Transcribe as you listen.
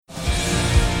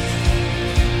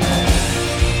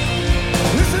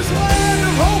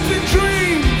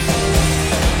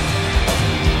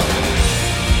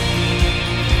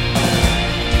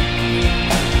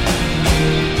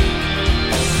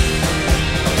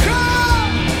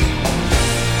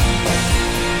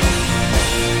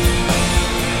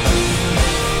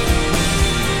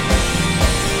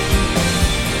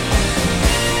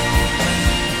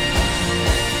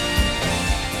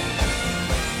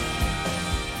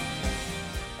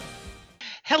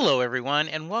Hello, everyone,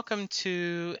 and welcome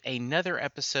to another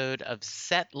episode of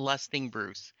Set Lusting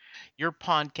Bruce, your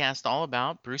podcast all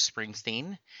about Bruce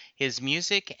Springsteen, his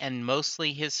music, and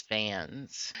mostly his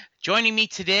fans. Joining me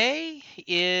today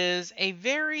is a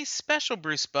very special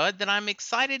Bruce Bud that I'm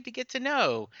excited to get to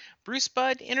know. Bruce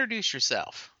Bud, introduce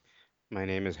yourself. My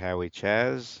name is Howie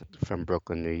Chaz from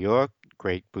Brooklyn, New York.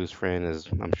 Great Bruce fan, as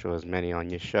I'm sure as many on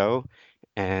your show,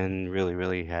 and really,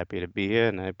 really happy to be here.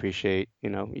 And I appreciate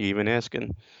you even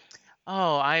asking.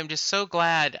 Oh, I am just so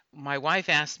glad. My wife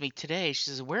asked me today, she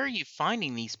says, "Where are you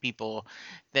finding these people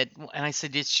that," and I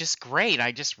said, "It's just great.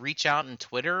 I just reach out on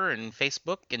Twitter and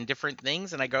Facebook and different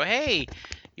things and I go, "Hey,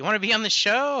 you want to be on the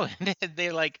show?" And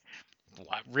they're like,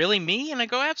 "What, really me?" And I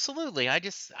go, "Absolutely." I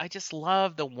just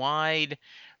love the wide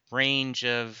range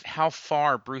of how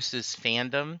far Bruce's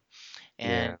fandom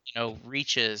and Yeah,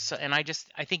 reaches. And I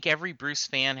think every Bruce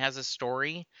fan has a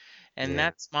story, and yeah,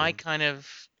 that's my yeah. kind of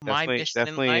my Definitely, mission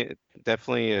in life. definitely,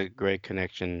 definitely a great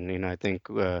connection. I think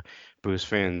Bruce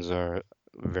fans are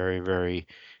very, very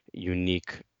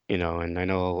unique. And I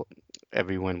know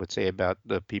everyone would say about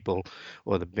the people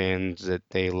or the bands that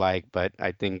they like, but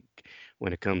I think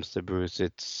when it comes to Bruce,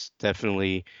 it's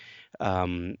definitely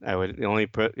I would the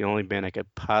only band I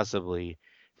could possibly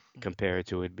compare it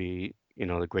to would be,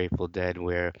 the Grateful Dead,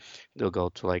 where they'll go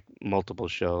to like multiple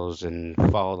shows and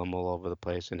follow them all over the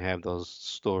place and have those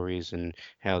stories and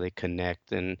how they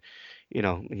connect. And,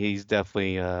 he's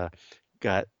definitely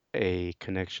got a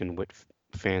connection with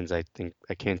fans I think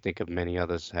I can't think of many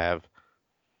others have.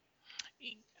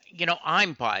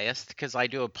 I'm biased because I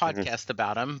do a Hmm. podcast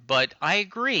about him, but I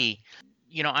agree.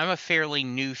 I'm a fairly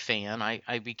new fan.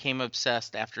 I became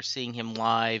obsessed after seeing him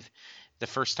live the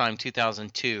first time,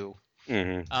 2002.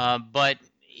 Hmm. But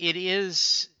it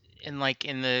is in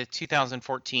the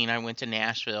 2014, I went to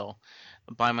Nashville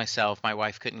by myself. My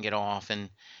wife couldn't get off, and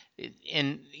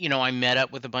I met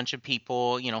up with a bunch of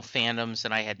people, fandoms,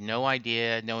 and I had no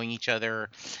idea knowing each other,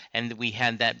 and we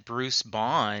had that Bruce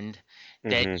bond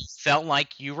that Hmm. you felt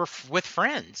like you were with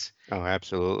friends. Oh,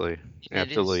 absolutely. It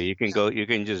is. Absolutely. You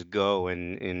can just go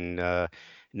and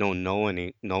know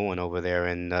no one over there,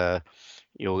 and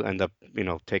you'll end up,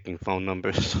 taking phone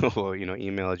numbers or,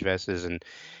 email addresses and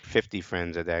 50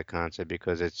 friends at that concert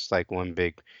because it's like one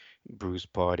big Bruce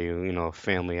party,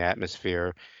 family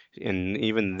atmosphere. And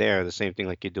even there, the same thing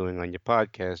like you're doing on your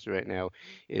podcast right now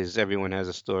is everyone has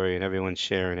a story and everyone's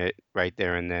sharing it right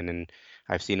there and then. And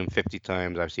I've seen him 50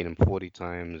 times, I've seen him 40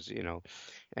 times,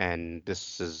 and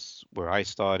this is where I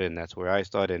started and that's where I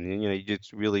started. And, you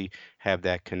just really have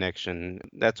that connection.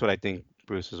 That's what I think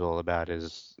Bruce is all about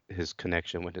is his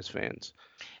connection with his fans.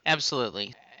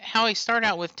 Absolutely. Howie, start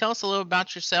out with tell us a little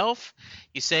about yourself.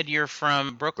 You said you're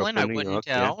from Brooklyn. I Brooklyn, New wouldn't York.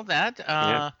 Yeah. tell that.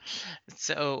 Yeah.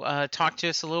 So talk to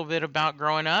us a little bit about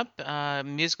growing up,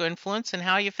 musical influence, and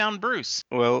how you found Bruce.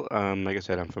 Well, like I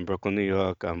said, I'm from Brooklyn, New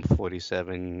York. I'm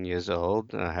 47 years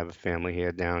old. I have a family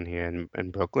here down here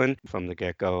in Brooklyn. From the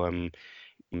get-go, I'm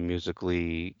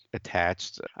musically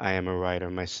attached. I am a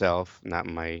writer myself, not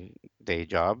my day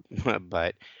job,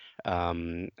 but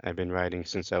I've been writing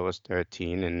since I was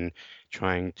 13 and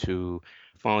trying to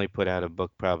finally put out a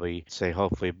book, probably say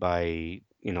hopefully by,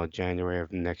 January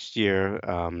of next year.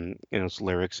 It's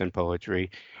lyrics and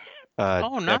poetry.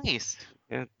 Oh, Def nice.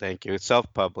 Yeah, thank you. It's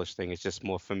self-published thing. It's just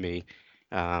more for me.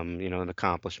 An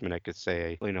accomplishment, I could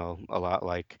say, a lot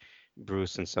like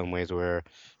Bruce in some ways, where,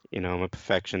 I'm a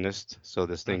perfectionist. So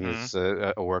this thing Hmm. is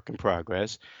a work in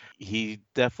progress. He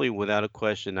definitely, without a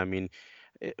question, I mean,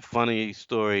 funny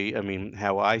story. I mean,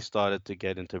 how I started to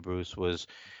get into Bruce was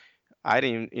I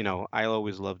didn't, I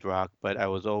always loved rock, but I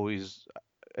was always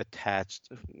attached,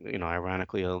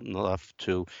 ironically enough,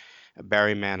 to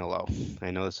Barry Manilow.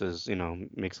 I know this is,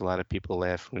 makes a lot of people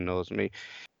laugh who knows me.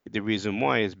 The reason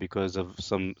why is because of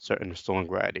some certain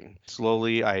songwriting.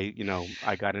 Slowly,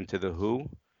 I got into The Who,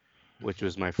 which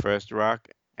was my first rock,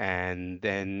 and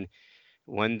then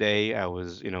one day I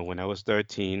was, when I was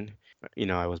 13,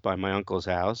 I was by my uncle's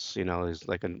house, he's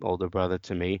like an older brother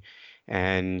to me.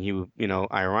 And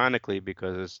ironically,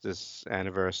 because it's this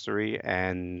anniversary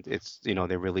and it's,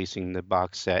 they're releasing the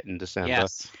box set in December,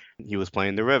 Yes. he was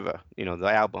playing The River,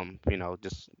 the album,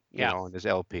 just, Yeah. on his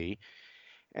LP.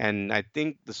 And I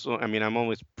think the song, I mean, I'm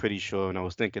always pretty sure, and I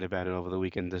was thinking about it over the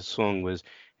weekend, the song was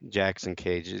Jackson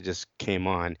Cage. It just came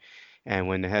on. And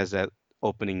when it has that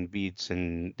opening beats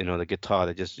and, the guitar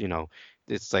that just,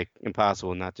 it's like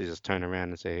impossible not to just turn around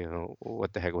and say,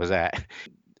 what the heck was that?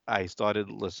 I started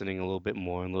listening a little bit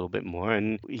more and a little bit more.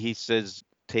 And he says,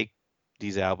 take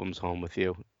these albums home with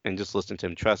you and just listen to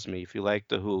him. Trust me, if you like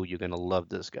The Who, you're going to love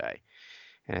this guy.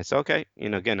 And it's okay.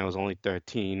 Again, I was only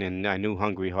 13 and I knew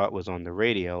Hungry Heart was on the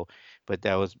radio, but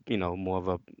that was, more of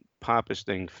a popish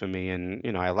thing for me.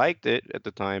 And, I liked it at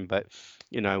the time, but,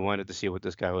 I wanted to see what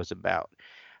this guy was about.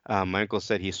 My uncle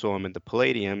said he saw him at the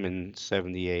Palladium in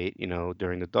 '78,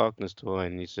 during the Darkness tour,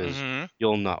 and he says, Mhm.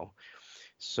 "You'll know."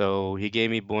 So he gave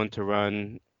me Born to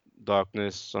Run,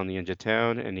 Darkness on the Edge of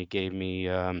Town, and he gave me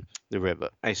The River.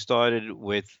 I started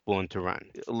with Born to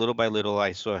Run. Little by little,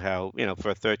 I saw how,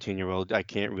 for a 13-year-old, I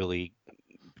can't really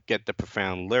get the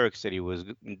profound lyrics that he was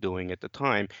doing at the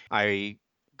time. I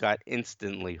got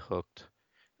instantly hooked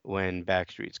when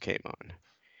Backstreets came on.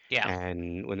 Yeah.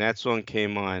 And when that song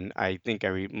came on, I think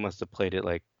must have played it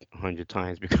like 100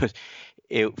 times because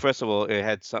first of all, it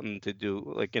had something to do,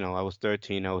 like, I was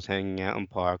 13, I was hanging out in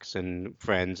parks and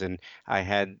friends, and I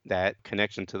had that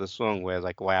connection to the song where I was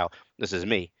like, wow, this is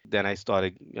me. Then I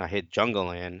hit Jungle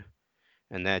Land,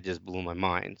 and that just blew my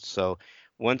mind. So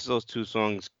once those two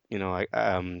songs,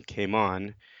 came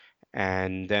on,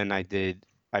 and then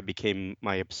I became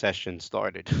my obsession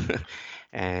started,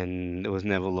 and it was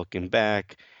never looking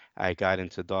back. I got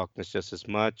into Darkness just as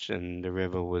much, and The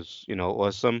River was,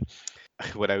 awesome.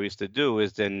 What I used to do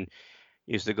is then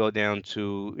used to go down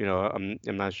to, I'm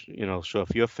not, sure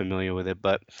if you're familiar with it,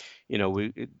 but,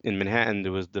 we in Manhattan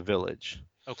there was the Village,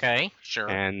 Okay. Sure.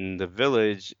 and the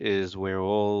Village is where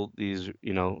all these,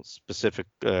 specific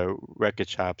record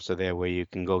shops are there where you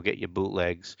can go get your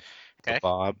bootlegs. Okay. It's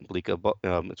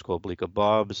called Bleecker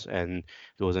Bob's, and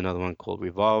there was another one called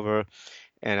Revolver,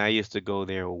 and I used to go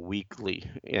there weekly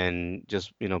and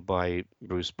just, buy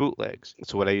Bruce bootlegs.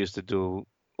 So what I used to do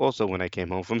also when I came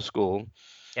home from school,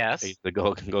 I Yes. used to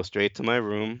go straight to my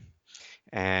room,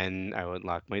 and I would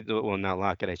lock my door. Well, not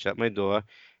lock it. I shut my door,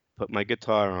 put my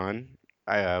guitar on.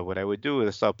 What I would do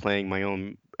is start playing my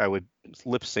own. I would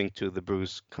lip sync to the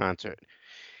Bruce concert.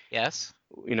 Yes.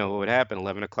 What would happen?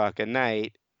 11 o'clock at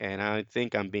night, and I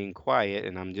think I'm being quiet,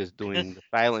 and I'm just doing the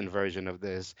silent version of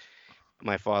this.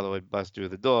 My father would bust through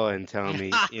the door and tell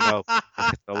me,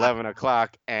 it's 11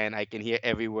 o'clock, and I can hear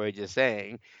every word you're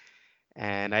saying.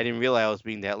 And I didn't realize I was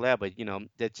being that loud, but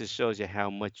that just shows you how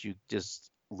much you just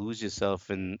lose yourself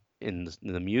in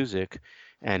the music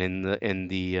and in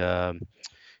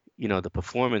the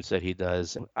performance that he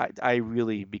does. I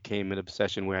really became an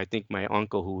obsession where I think my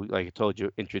uncle, who, like I told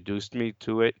you, introduced me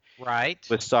to it, Right.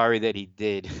 was sorry that he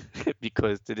did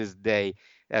because to this day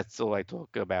that's all I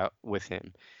talk about with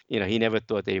him. He never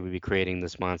thought that he would be creating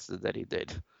this monster that he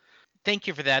did. Thank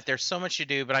you for that. There's so much to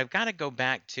do, but I've got to go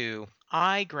back to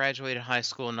I graduated high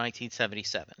school in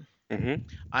 1977. Mhm.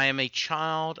 I am a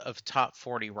child of top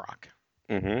 40 rock,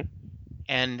 Mhm.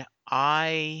 and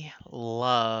I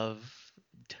love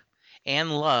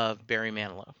Barry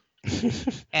Manilow.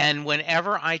 And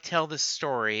whenever I tell this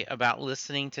story about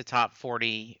listening to top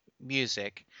 40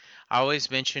 music, I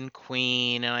always mention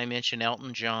Queen and I mention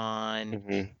Elton John,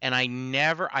 Mhm. and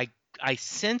I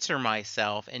censor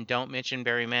myself and don't mention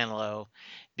Barry Manilow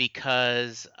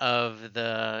because of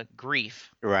the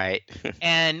grief. Right.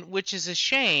 And which is a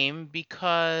shame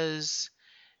because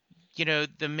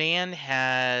the man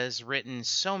has written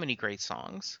so many great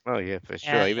songs. Oh yeah, for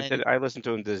sure. Even And today, I listen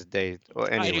to him this day. Or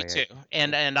I do anyway. too.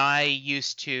 And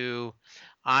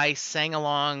I sang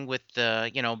along with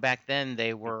back then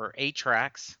they were 8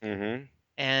 tracks. Mhm.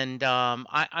 And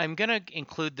I'm going to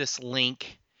include this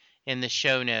link in the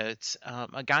show notes.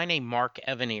 A guy named Mark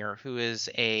Evanier, who is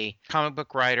a comic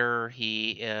book writer.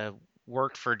 He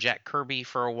worked for Jack Kirby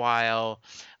for a while.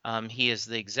 He is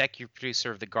the executive producer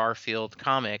of the Garfield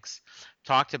comics.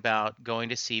 Talked about going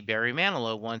to see Barry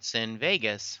Manilow once in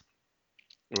Vegas.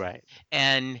 Right.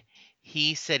 And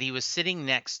he said he was sitting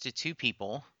next to two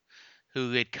people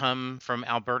who had come from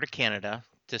Alberta, Canada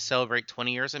to celebrate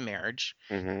 20 years of marriage.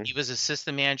 He Mhm. was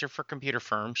assistant manager for a computer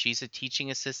firm. She's a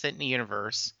teaching assistant in the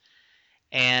universe.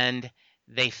 And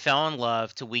they fell in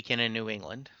love to Weekend in New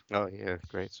England. Oh yeah,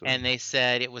 great And song. they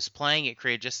said it was playing, it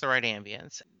created just the right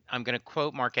ambience. I'm going to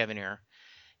quote Mark Evanier.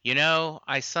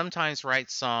 I sometimes write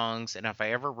songs, and if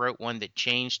I ever wrote one that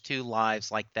changed two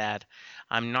lives like that,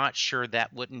 I'm not sure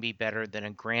that wouldn't be better than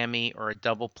a Grammy or a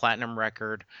double platinum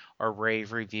record or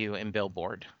rave review in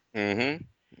Billboard. Mhm.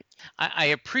 I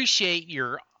appreciate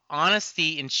your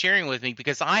honesty in sharing with me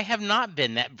because I have not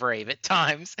been that brave at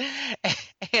times.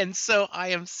 And so I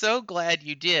am so glad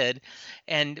you did.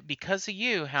 And because of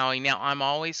you, Howie, now I'm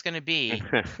going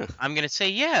to say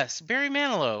yes, Barry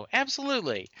Manilow,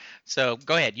 absolutely. So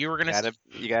go ahead. You were going to say,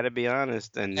 You gotta be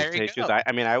honest and just there you tell the truth.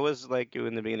 go. I mean, I was like you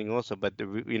in the beginning also, but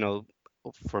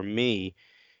for me,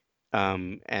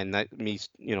 and that me,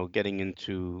 getting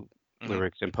into Hmm.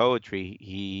 lyrics and poetry,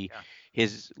 he Yeah.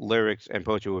 his lyrics and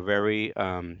poetry were very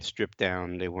stripped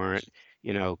down. They weren't,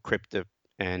 cryptic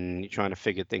and trying to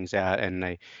figure things out.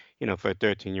 And for a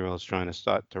 13-year-old trying to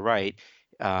start to write,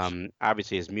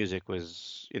 obviously his music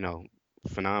was,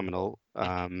 phenomenal.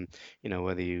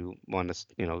 Whether you want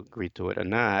to, agree to it or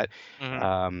not.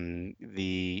 Hmm.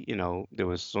 There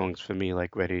was songs for me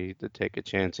like Ready to Take a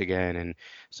Chance Again and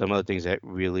some other things that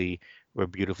really were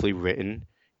beautifully written.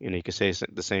 You could say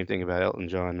the same thing about Elton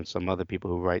John and some other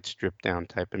people who write stripped down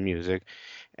type of music.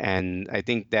 And I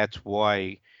think that's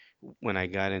why when I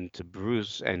got into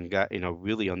Bruce and got,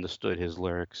 really understood his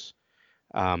lyrics,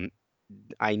 um,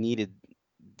 I needed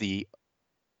the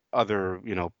other,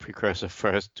 precursor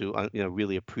first to,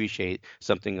 really appreciate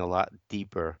something a lot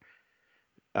deeper,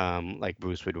 like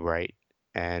Bruce would write.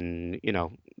 And,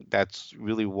 that's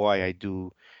really why I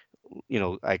do,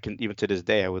 I can, even to this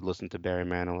day, I would listen to Barry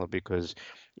Manilow because,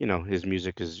 his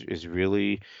music is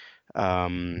really,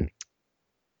 um,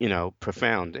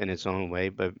 profound in its own way.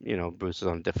 But, Bruce is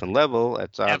on a different level.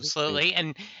 That's obviously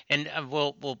Absolutely. And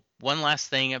we'll one last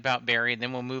thing about Barry, and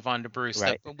then we'll move on to Bruce.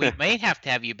 That right. we may have to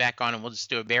have you back on, and we'll just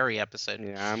do a Barry episode.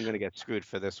 Yeah, I'm gonna get screwed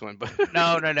for this one, but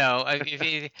No, no, no.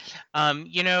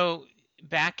 You know,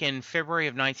 back in February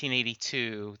of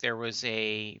 1982, there was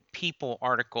a People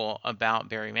article about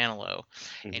Barry Manilow,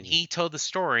 and hmm he told the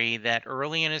story that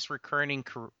early in his recording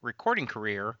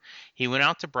career, he went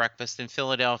out to breakfast in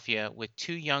Philadelphia with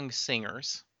two young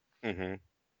singers, hmm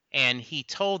and he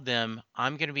told them,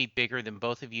 "I'm going to be bigger than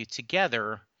both of you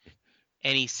together."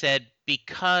 And he said,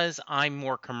 "Because I'm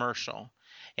more commercial."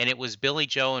 And it was Billy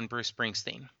Joe and Bruce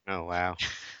Springsteen. Oh wow,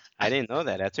 I didn't know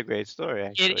that. That's a great story, It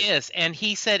actually. is, and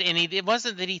he said, and it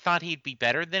wasn't that he thought he'd be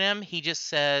better than him. He just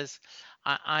says,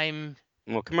 I'm,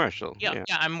 More commercial, yeah, yeah,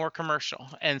 yeah, I'm more commercial,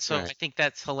 and so right. I think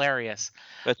that's hilarious.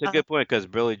 That's a Uh, good point because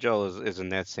Billy Joel is in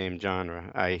that same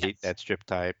genre. I hate yes, that stripped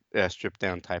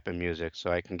down type of music,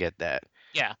 so I can get that.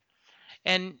 yeah,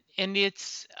 and and it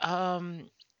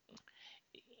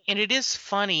is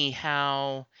funny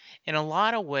how, in a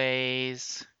lot of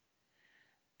ways,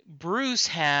 Bruce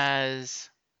has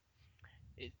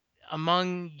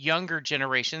among younger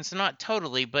generations, not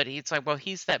totally, but it's like, well,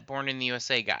 he's that Born in the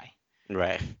USA guy,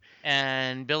 Right.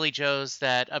 and Billy Joe's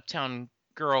that Uptown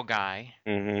Girl guy.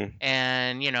 hmm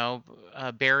And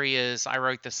Barry is I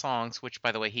wrote the songs, which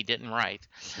by the way he didn't write.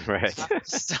 Right.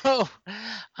 So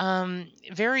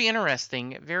very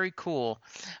interesting, very cool.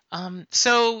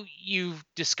 So you've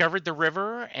discovered the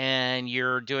river and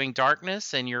you're doing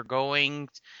darkness and you're going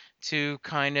to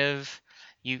kind of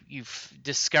you've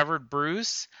discovered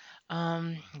Bruce.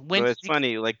 When Well, did it's you get,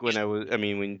 funny, like I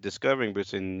mean, when discovering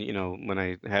Bruce and, when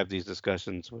I have these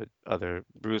discussions with other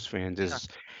Bruce fans yeah, is,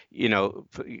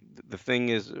 the thing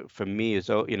is, for me, is,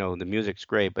 oh, the music's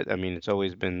great, but I mean, it's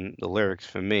always been the lyrics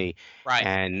for me. right,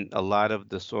 And a lot of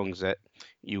the songs that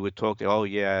you would talk to, oh,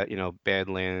 yeah,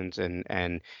 Badlands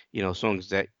and, songs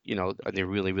that, they're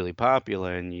really, really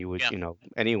popular and you would, yeah,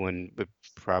 anyone would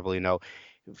probably know.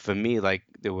 For me, like,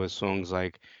 there was songs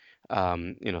like,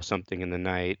 Something in the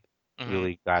Night hmm,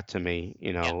 really got to me,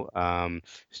 yeah,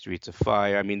 Streets of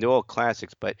Fire. I mean, they're all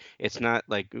classics, but it's not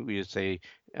like we would say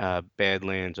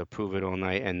Badlands or Prove It All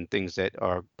Night and things that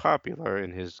are popular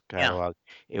in his yeah, catalog.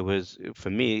 It was for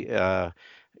me,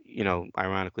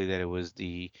 ironically, that it was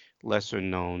the lesser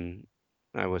known,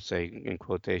 I would say in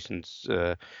quotations,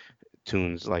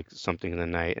 tunes like Something in the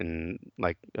Night and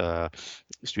like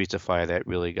Streets of Fire that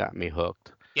really got me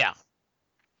hooked. yeah.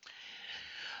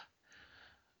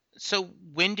 So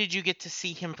when did you get to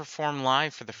see him perform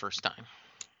live for the first time?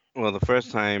 Well, the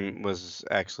first time was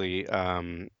actually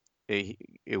it,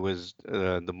 it was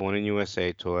the Born in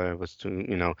USA tour. It was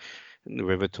the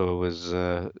River tour was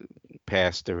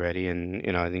passed already,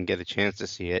 and I didn't get a chance to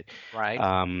see it. Right,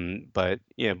 But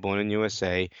yeah, Born in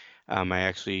USA. I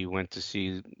actually went to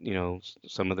see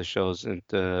some of the shows at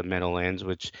the Meadowlands,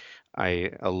 which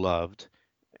I loved.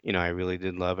 I really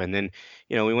did love. And then,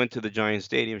 we went to the Giant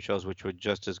Stadium shows, which were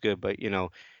just as good. But,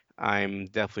 I'm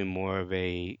definitely more of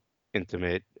a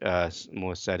intimate,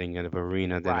 more setting of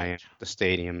arena than I am right, the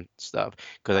stadium stuff.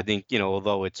 Because I right, think,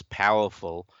 although it's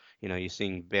powerful, you're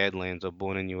seeing Badlands or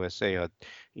Born in USA or,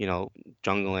 you know,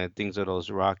 Jungleland, things are those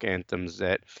rock anthems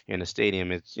that in a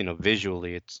stadium, it's,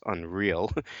 visually, it's unreal.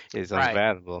 It's right.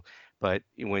 unfathomable. But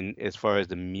when, as far as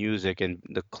the music and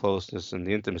the closeness and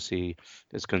the intimacy,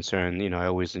 is concerned, I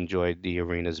always enjoyed the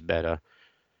arenas better.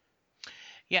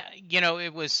 Yeah,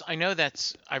 it was. I know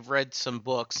I've read some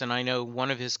books, and I know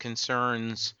one of his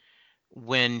concerns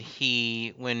when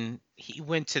he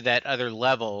went to that other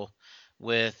level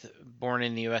with Born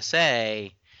in the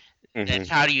USA, that hmm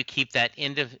how do you keep that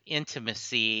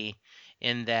intimacy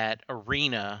in that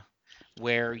arena?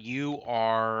 where you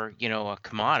are, a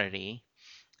commodity,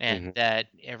 and Hmm. that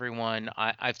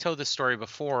I've told this story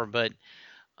before, but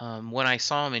when I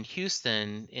saw him in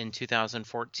Houston in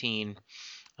 2014,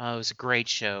 it was a great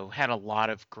show, had a lot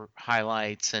of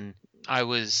highlights, and I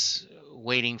was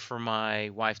waiting for my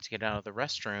wife to get out of the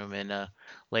restroom, and a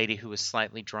lady who was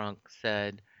slightly drunk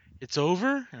said, "It's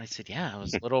over?" And I said, "Yeah, it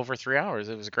was a little over 3 hours.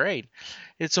 It was great."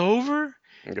 "It's over?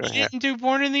 Go He ahead. didn't do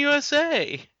Born in the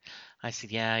USA." I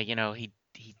said, "Yeah, he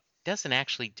doesn't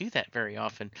actually do that very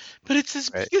often, but it's his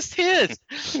Right. biggest hit."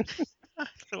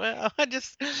 Well,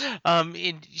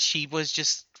 and she was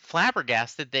just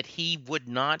flabbergasted that he would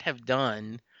not have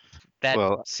done that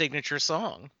Well, signature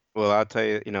song. well, I'll tell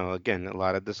you, again, a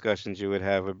lot of discussions you would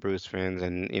have with Bruce fans,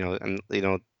 and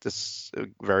this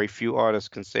very few artists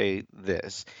can say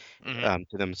this Mhm.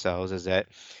 to themselves is that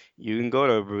you can go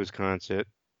to a Bruce concert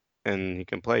and he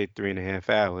can play 3.5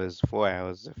 hours, 4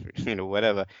 hours, if,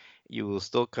 whatever. You will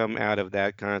still come out of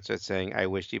that concert saying, "I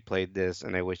wish he played this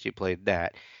and I wish he played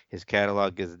that." His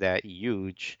catalog is that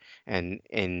huge, and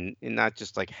not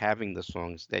just like having the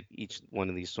songs that each one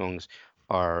of these songs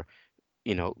are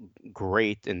you know,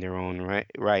 great in their own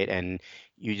right. And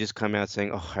you just come out saying,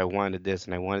 "Oh, I wanted this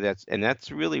and I wanted that." And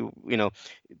that's really,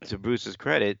 to Bruce's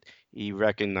credit, he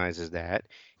recognizes that.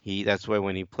 That's why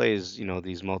when he plays,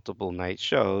 these multiple night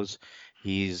shows,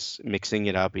 he's mixing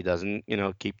it up. He doesn't,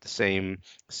 keep the same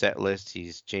set list.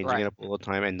 He's changing it Right. up all the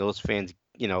time. And those fans,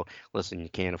 listen, you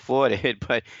can't afford it,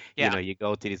 but Yeah. you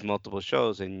go to these multiple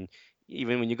shows, and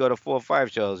even when you go to 4 or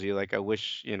 5 shows, you're like, "I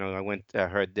wish, I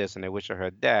heard this and I wish I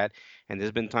heard that." And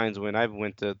there's been times when I've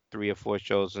went to 3 or 4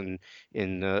 shows in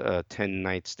a 10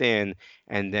 night stand,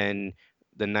 and then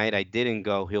the night I didn't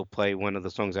go, he'll play one of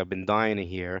the songs I've been dying to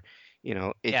hear.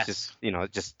 It's Yes. just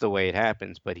just the way it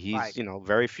happens. But Right. he's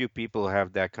very few people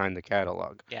have that kind of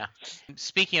catalog. Yeah.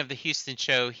 Speaking of the Houston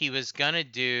show, he was gonna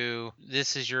do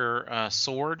 "This Is Your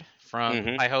Sword" from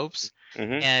Mhm. High Hopes,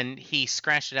 Mhm. and he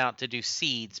scratched it out to do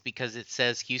 "Seeds" because it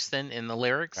says Houston in the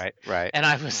lyrics, Right. Right. and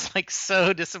I was like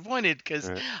so disappointed because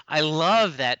Right. I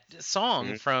love that song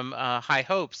Mhm. from High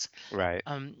Hopes. Right.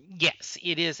 Yes,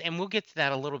 it is, and we'll get to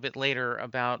that a little bit later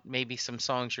about maybe some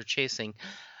songs you're chasing.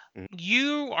 Mhm.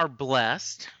 You are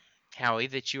blessed, Howie,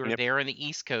 that you are Yep. there on the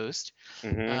East Coast.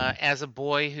 Mhm. As a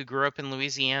boy who grew up in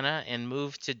Louisiana and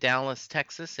moved to Dallas,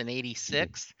 Texas in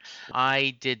 '86,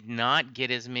 I did not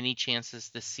get as many chances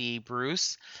to see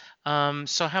Bruce.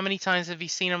 So, how many times have you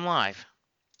seen him live?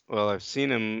 Well, I've seen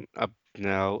him up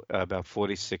now about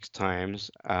 46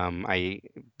 times.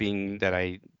 Being that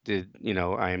I did,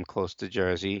 I am close to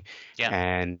Jersey, Yeah.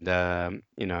 and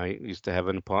I used to have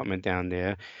an apartment down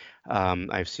there.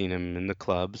 I've seen him in the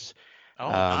clubs, Oh,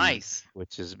 nice.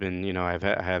 which has been, I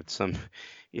have some,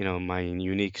 my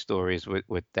unique stories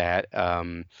with that.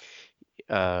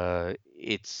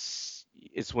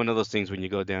 It's one of those things when you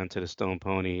go down to the Stone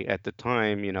Pony. At the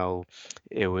time,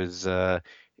 it was.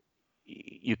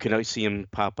 You can always see him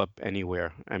pop up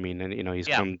anywhere. I mean, and he's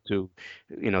Yeah. come to,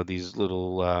 these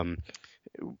little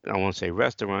I won't say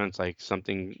restaurants, like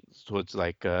something towards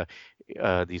like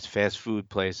these fast food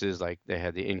places, like they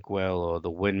had the Inkwell or the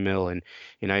Windmill, and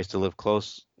I used to live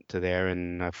close to there,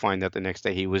 and I find out the next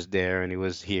day he was there and he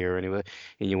was here and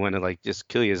you want to like just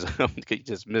kill yourself because you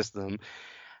just miss them.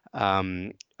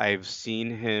 I've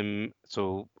seen him,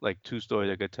 so like two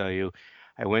stories I could tell you.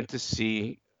 I went to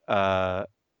see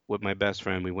with my best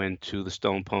friend. We went to the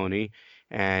Stone Pony,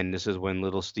 and this is when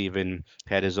Little Steven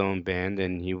had his own band,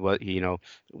 and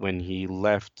when he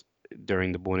left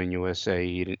during the Born in USA,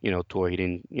 he didn't, tour. He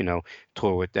didn't,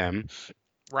 tour with them,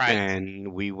 Right.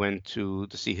 and we went to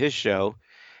see his show,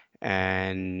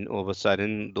 and all of a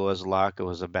sudden doors locked. It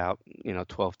was about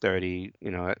 12:30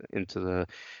 into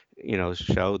the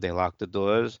show. They locked the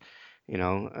doors.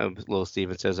 Little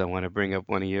Steven says, "I want to bring up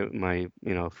one of my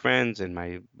friends and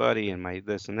my buddy and my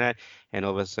this and that," and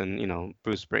all of a sudden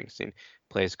Bruce Springsteen.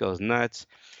 Place goes nuts,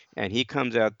 and he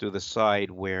comes out through the side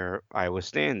where I was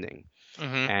standing.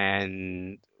 Hmm.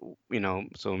 And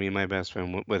so me and my best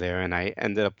friend were there, and I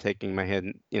ended up taking my head,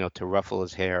 to ruffle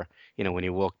his hair, when he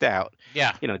walked out,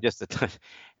 Yeah. just a touch.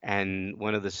 And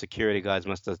one of the security guards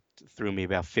must have threw me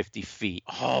about 50 feet,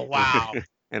 Oh, wow.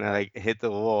 and I like hit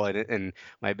the wall, and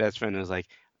my best friend was like,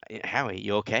 "Howie,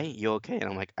 you okay? You okay?" And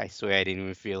I'm like, "I swear I didn't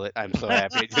even feel it. I'm so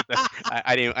happy.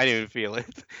 I didn't even feel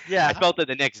it. I Yeah. felt it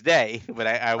the next day, but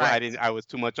I Right. didn't. I was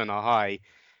too much on a high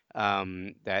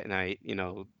that night,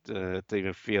 to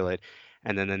even feel it.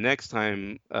 And then the next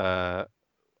time,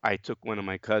 I took one of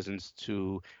my cousins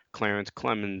to Clarence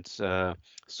Clemens'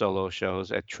 solo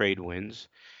shows at Trade Winds,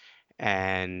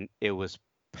 and it was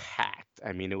packed.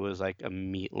 I mean, it was like a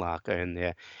meat locker in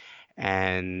there.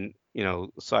 And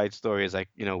side story is like,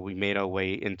 we made our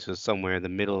way into somewhere in the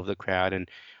middle of the crowd, and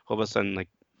all of a sudden, like,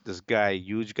 this guy,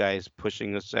 huge guy, is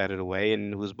pushing us out of the way,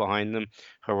 and who's behind them?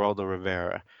 Geraldo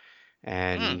Rivera. Mm.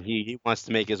 And he wants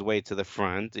to make his way to the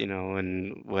front,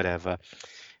 and whatever.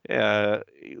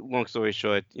 Long story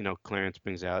short, Clarence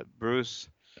brings out Bruce.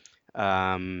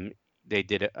 Um, they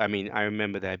did it. I mean, I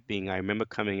remember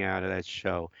coming out of that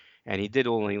show, and he did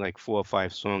only like 4 or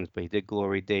 5 songs, but he did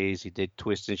Glory Days, he did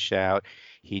Twist and Shout,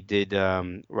 he did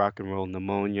Rock and Roll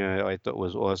Pneumonia, I thought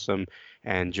was awesome,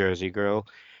 and Jersey Girl.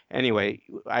 Anyway,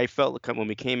 I felt like when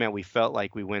we came out, we felt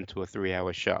like we went to a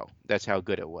 3-hour show. That's how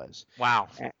good it was. Wow.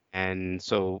 And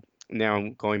so now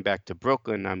I'm going back to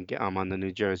Brooklyn. I'm on the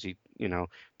New Jersey,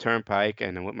 Turnpike,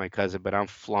 and I'm with my cousin, but I'm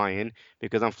flying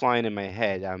because I'm flying in my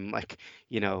head. I'm like,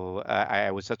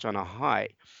 I was such on a high.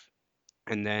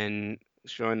 And then,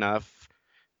 sure enough,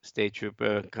 state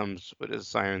trooper comes with his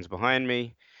sirens behind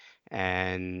me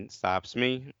and stops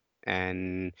me.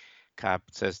 And cop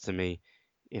says to me,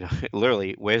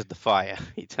 literally, "Where's the fire?"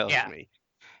 He tells Yeah. me,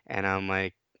 and I'm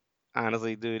like,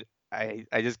 honestly, dude, I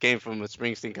just came from a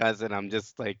Springsteen concert. I'm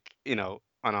just like,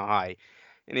 on a high.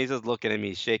 And he's just looking at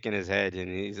me, shaking his head,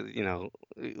 and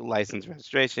license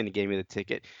registration. He gave me the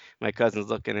ticket. My cousin's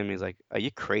looking at me. He's like, "Are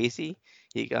you crazy?"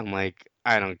 I'm like,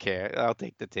 "I don't care. I'll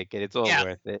take the ticket. It's all Yeah.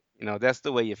 worth it." That's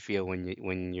the way you feel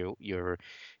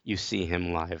you see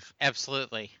him live.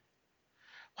 Absolutely.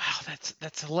 Wow,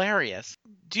 that's hilarious.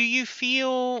 Do you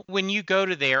feel when you go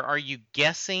to there, are you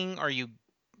guessing? Are you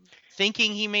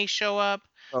thinking he may show up?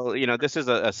 Well, this is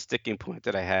a sticking point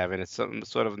that I have, and it's something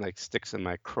sort of like sticks in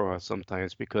my craw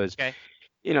sometimes because Okay.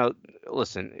 you know,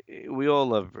 listen, we all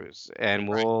love Bruce and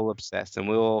we're Right. all obsessed and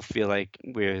we all feel like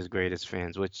we're his greatest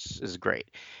fans, which is great.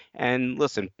 And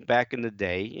listen, back in the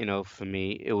day, for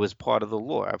me, it was part of the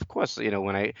lore. Of course,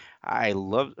 when I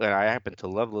happen to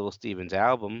love Little Steven's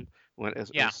album when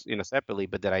Yeah. separately,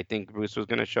 but did I think Bruce was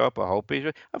going to show up? I hope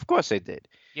he. Of course I did.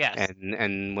 Yes.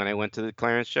 And when I went to the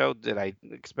Clarence show, did I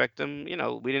expect him?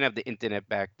 We didn't have the internet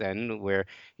back then where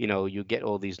you get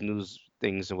all these news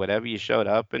things or whatever. You showed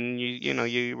up and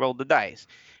you rolled the dice.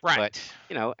 But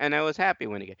Right. and I was happy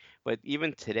when he get. But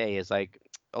even today is like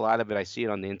a lot of it. I see it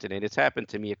on the internet. It's happened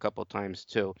to me a couple times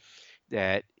too.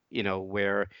 That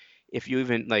where if you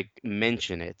even like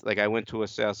mention it, like I went to a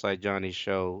Southside Johnny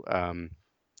show.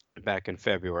 Back in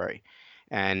February,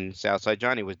 and Southside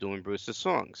Johnny was doing Bruce's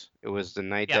songs. It was the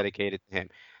night Yeah. dedicated to him.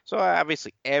 So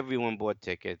obviously everyone bought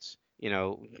tickets.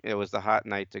 It was the hot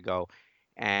night to go.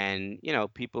 And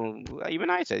people, even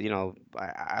I said,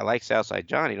 I like Southside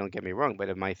Johnny. Don't get me wrong, but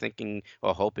am I thinking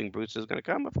or hoping Bruce is going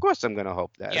to come? Of course, I'm going to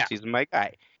hope that. Yeah. He's my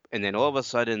guy. And then all of a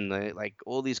sudden, like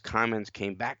all these comments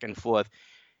came back and forth.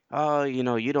 Oh,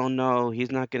 you don't know,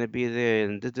 he's not going to be there,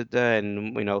 and da, da, da,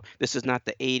 and this is not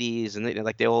the 80s, and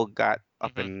like they all got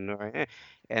up Mhm. and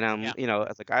and Yeah.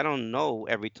 it's like I don't know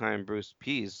every time Bruce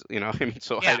pees, I mean,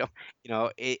 so I Yeah.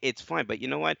 don't, it's fine, but you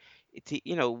know what,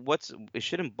 it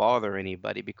shouldn't bother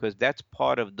anybody because that's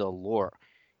part of the lore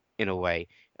in a way,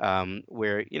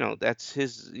 where that's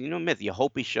his myth. You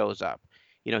hope he shows up.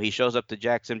 He shows up to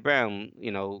Jackson Brown,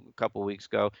 a couple weeks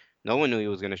ago. No one knew he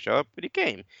was going to show up, but he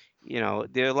came.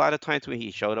 There are a lot of times when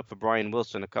he showed up for Brian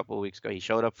Wilson a couple of weeks ago. He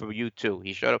showed up for you too.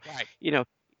 He showed up. Right. You know,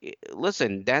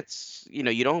 listen, that's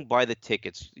you don't buy the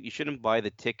tickets. You shouldn't buy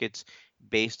the tickets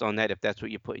based on that if that's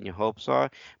what you're putting your hopes are.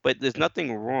 But there's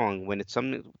nothing wrong when it's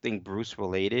something Bruce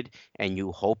related and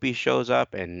you hope he shows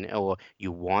up and or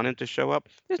you want him to show up.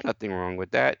 There's nothing wrong with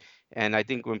that. And I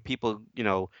think when people,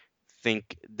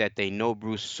 think that they know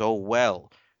Bruce so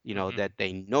well, Mhm. that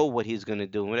they know what he's going to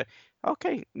do with it,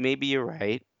 okay, maybe you're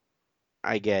right.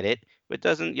 I get it. But it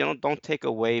doesn't, don't take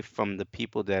away from the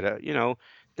people that are,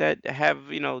 that have,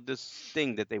 this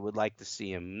thing that they would like to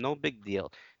see him. No big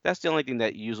deal. That's the only thing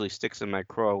that usually sticks in my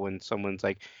craw when someone's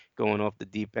like going off the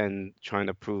deep end trying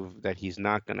to prove that he's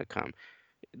not going to come.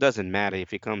 It doesn't matter if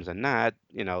he comes or not,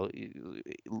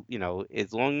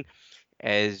 as long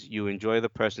as you enjoy the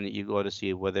person that you go to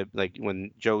see, whether like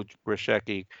when Joe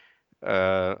Brishecki,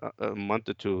 a month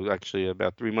or two, actually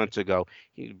about 3 months ago,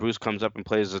 Bruce comes up and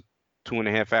plays a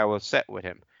 2.5 hour set with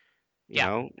him. You Yeah.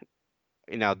 know,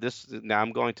 now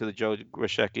I'm going to the Joe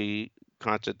Grishecki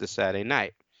concert this Saturday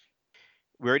night.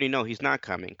 We already know he's not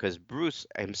coming because Bruce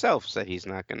himself said he's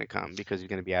not going to come because he's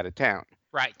going to be out of town.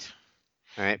 Right.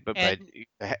 All right, but And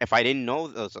if I didn't know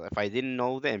those, if I didn't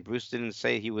know that, and Bruce didn't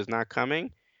say he was not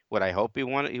coming, would I hope he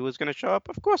was going to show up?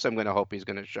 Of course, I'm going to hope he's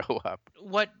going to show up.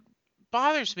 what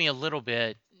bothers me a little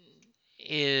bit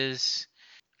is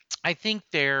I think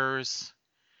there's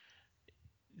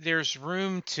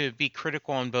room to be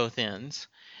critical on both ends.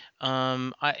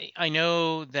 I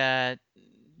know that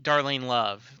Darlene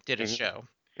Love did a Mhm. show,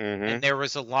 and Mhm. there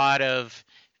was a lot of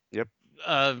Yep.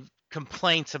 uh,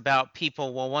 complaints about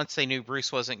people. Well, once they knew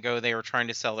Bruce wasn't go, they were trying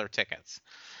to sell their tickets.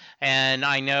 And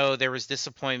I know there was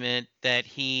disappointment that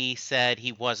he said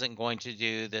he wasn't going to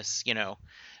do this,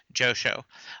 Joe show.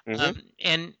 Mhm.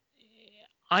 And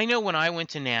I know when I went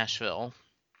to Nashville,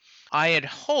 I had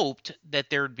hoped that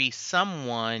there'd be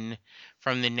someone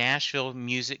from the Nashville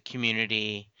music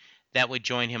community that would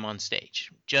join him on stage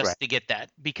Right. just to get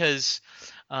that. Because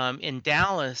in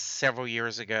Dallas several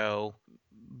years ago,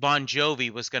 Bon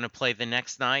Jovi was going to play the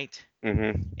next night,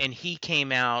 Mhm. and he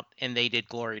came out and they did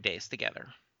Glory Days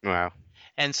together. Wow.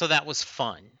 And so that was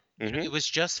fun. It Mhm. was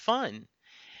just fun.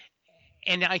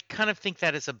 And I kind of think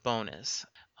that is a bonus.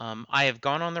 I have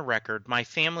gone on the record. My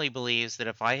family believes that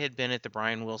if I had been at the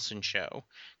Brian Wilson show,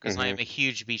 because I am Mhm. a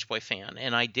huge Beach Boy fan,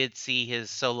 and I did see his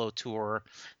solo tour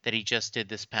that he just did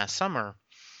this past summer,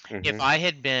 if Mhm. I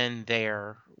had been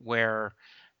there where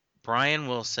Brian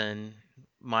Wilson,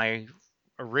 my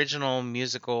original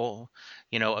musical,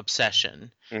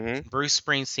 obsession, Mhm. and Bruce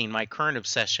Springsteen, my current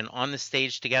obsession, on the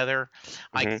stage together,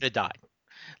 I Mhm. could have died.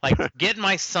 Like, forget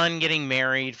my son getting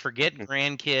married, forget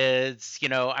grandkids,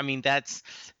 I mean, that's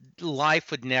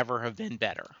life would never have been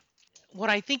better. What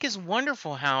I think is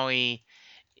wonderful, Howie,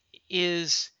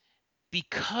 is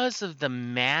because of the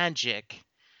magic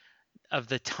of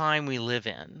the time we live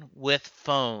in with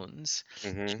phones,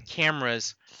 Mhm.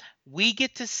 cameras, we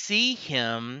get to see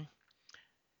him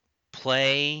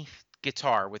play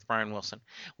guitar with Brian Wilson.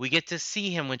 We get to see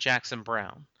him with Jackson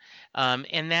Brown.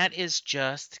 And that is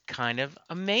just kind of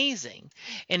amazing.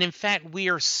 And in fact, we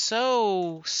are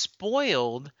so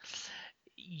spoiled.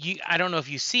 I don't know if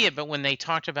you see it, but when they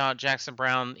talked about Jackson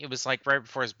Brown, it was like right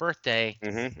before his birthday.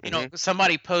 Mhm. Mhm.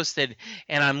 Somebody posted,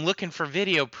 and I'm looking for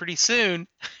video pretty soon.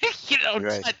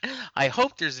 Right. Not, I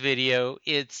hope there's video.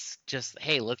 It's just,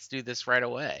 hey, let's do this right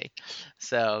away.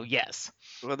 So, yes.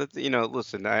 Well,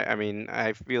 listen, I mean,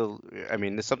 I feel, I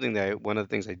mean, it's something that one of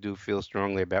the things I do feel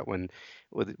strongly about when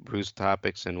with Bruce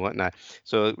topics and whatnot.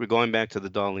 So we're going back to the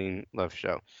Darlene Love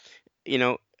show.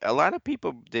 A lot of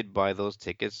people did buy those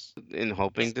tickets in Yes.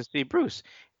 hoping to see Bruce.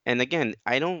 And again,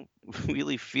 I don't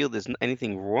really feel there's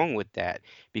anything wrong with that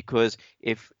because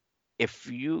if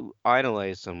you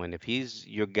idolize someone, if he's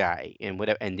your guy and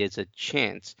whatever, and there's a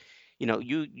chance, you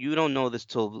don't know this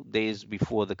till days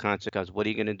before the concert comes. What are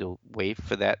you gonna do? Wait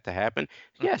for that to happen?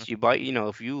 Mhm. Yes, you buy.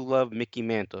 If you love Mickey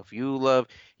Mantle, if you love,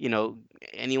 you know,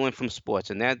 anyone from sports,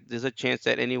 and that there's a chance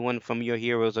that anyone from your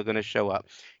heroes are gonna show up.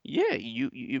 Yeah,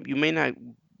 you may not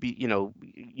be,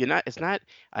 you're not. It's not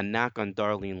a knock on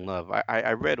Darlene Love.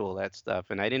 I read all that stuff,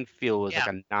 and I didn't feel it was like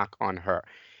Yeah. a knock on her.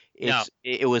 No.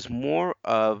 It was more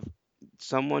of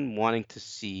someone wanting to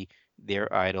see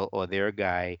their idol or their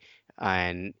guy,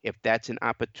 and if that's an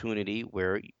opportunity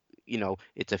where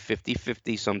it's a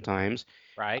 50-50 sometimes.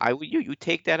 Right. You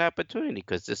take that opportunity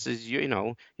because this is your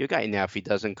guy. Now, if he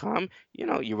doesn't come,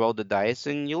 you roll the dice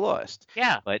and you lost.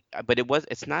 Yeah. But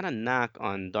it's not a knock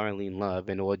on Darlene Love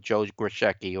and or Joe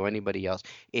Grishecki or anybody else.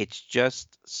 It's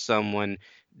just someone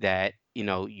that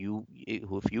who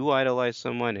if you idolize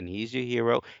someone and he's your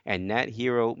hero and that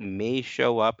hero may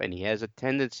show up and he has a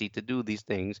tendency to do these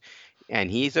things and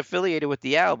he's affiliated with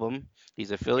the album. He's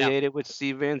Yeah. affiliated with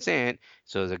Steve Van Sant,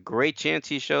 so there's a great chance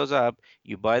he shows up.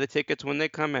 You buy the tickets when they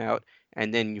come out,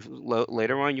 and then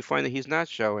later on you find that he's not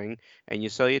showing, and you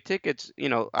sell your tickets.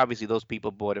 Obviously those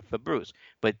people bought it for Bruce.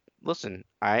 But listen,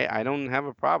 I don't have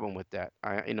a problem with that.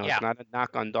 It's Yeah. not a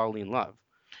knock on Darlene Love.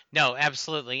 No,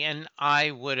 absolutely. And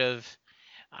I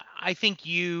think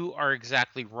you are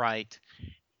exactly right.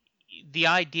 The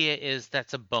idea is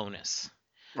that's a bonus.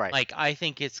 Right. Like, I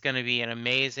think it's going to be an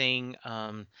amazing.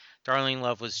 Darlene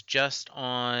Love was just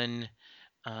on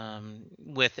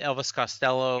with Elvis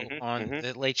Costello Mhm. on Mhm.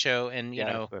 the Late Show, and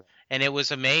Yeah. But and it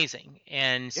was amazing.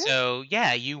 And yeah. so,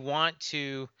 yeah, you want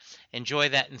to enjoy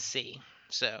that and see.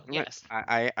 So, Right. yes,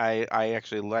 I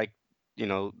actually like,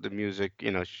 the music,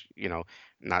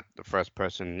 not the first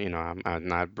person, I'm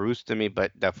not Bruce to me,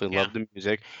 but definitely yeah, love the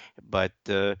music. But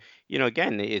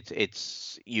again,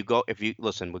 it's you go if you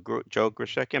listen with Joe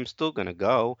Grishecki, I'm still gonna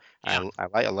go. yeah,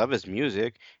 I love his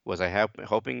music. Was I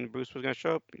hoping Bruce was gonna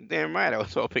show up? Damn right, I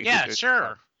was hoping he was yeah, gonna show up.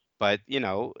 sure, But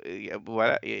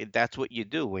that's what you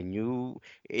do when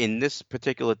in this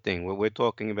particular thing, what we're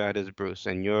talking about is Bruce,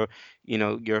 and your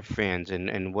fans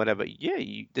and whatever.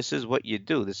 Yeah, this is what you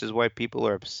do. This is why people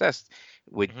are obsessed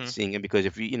with hmm, seeing him because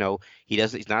if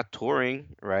he's not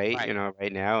touring, right? right,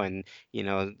 Right now, and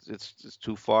it's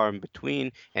too far in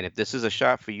between. And if this is a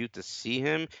shot for you to see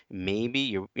him, maybe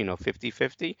you're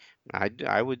 50-50.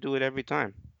 I would do it every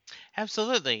time.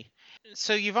 absolutely.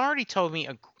 So you've already told me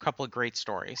a couple of great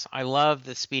stories. I love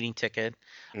the speeding ticket.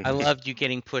 I Mhm. loved you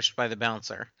getting pushed by the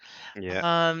bouncer. Yeah,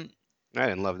 Um, I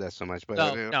didn't love that so much, but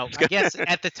no, no. I guess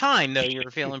at the time though you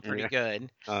were feeling pretty yeah. good.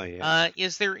 Oh yeah.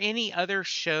 Is there any other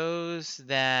shows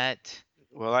that?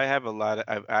 Well, I have a lot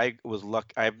of. I was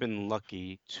luck. I've been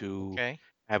lucky to Okay.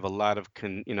 have a lot of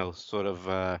sort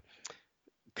of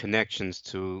connections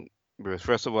to Bruce.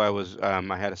 First of all,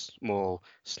 I had a small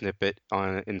snippet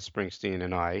on in Springsteen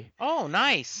and I. Oh,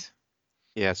 nice.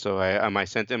 Yeah, so I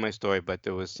sent in my story, but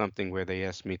there was something where they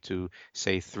asked me to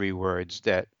say three words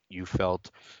that you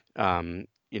felt,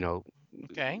 you know,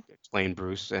 Okay. explain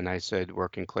Bruce, and I said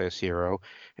working class hero,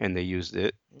 and they used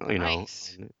it,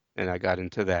 Nice. and I got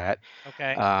into that.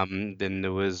 Okay. Then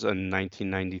there was a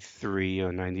 1993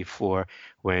 or 94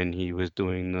 when he was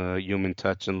doing the Human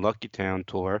Touch and Lucky Town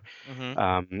tour.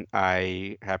 Mhm.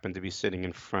 I happened to be sitting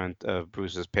in front of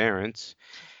Bruce's parents.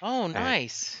 Oh,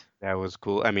 nice. That was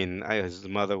cool. I mean, his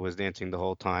mother was dancing the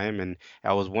whole time, and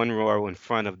I was one row in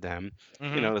front of them.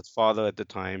 Mhm. His father at the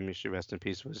time, he should rest in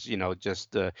peace, was,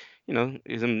 just,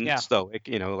 he's Yeah. stoic,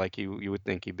 like you would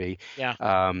think he'd be. Yeah.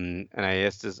 And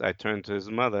I turned to his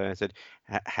mother and I said,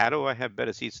 How do I have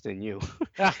better seats than you?"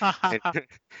 And,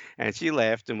 and she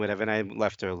laughed and whatever, and I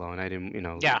left her alone. I didn't,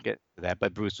 Yeah. get to that.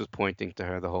 But Bruce was pointing to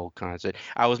her the whole concert.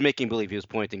 I was making believe he was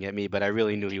pointing at me, but I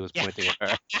really knew he was Yeah. pointing at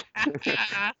her.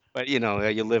 But you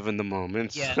live in the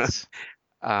moments. Yes.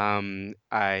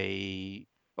 I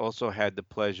also had the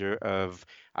pleasure of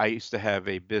I used to have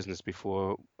a business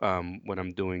before what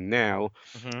I'm doing now.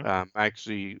 Mhm.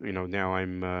 Actually, now I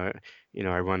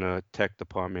run a tech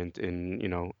department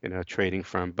in a trading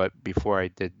firm. But before I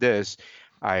did this,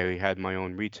 I had my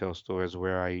own retail stores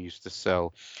where I used to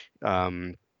sell,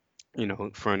 um,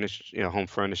 home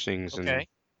furnishings and Okay.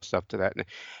 stuff to that.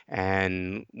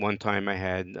 And one time I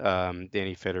had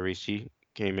Danny Federici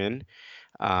came in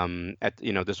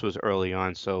this was early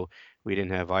on, so we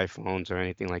didn't have iPhones or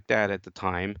anything like that at the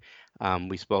time.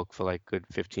 We spoke for like good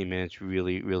 15 minutes.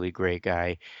 Really, really great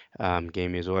guy.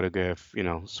 Gave me his autograph,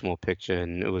 small picture,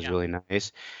 and it was Yeah. really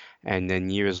nice. And then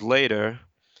years later,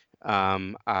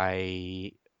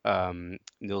 I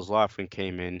Nils Lofgren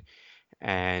came in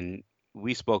and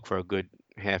we spoke for a good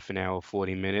half an hour,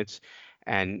 40 minutes,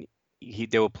 and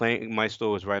they were playing. My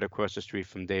store was right across the street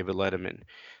from David Letterman,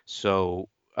 so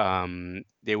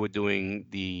they were doing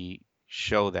the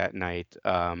show that night.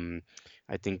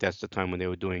 I think that's the time when they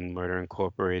were doing Murder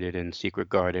Incorporated and Secret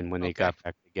Garden when they Okay. got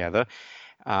back together.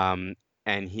 Um,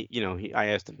 and I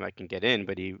asked him if I can get in,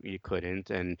 but he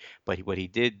couldn't. What he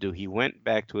did do, he went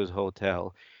back to his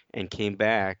hotel and came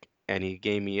back and he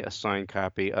gave me a signed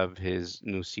copy of his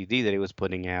new CD that he was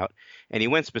putting out. And he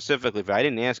went specifically for, I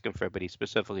didn't ask him for it, but he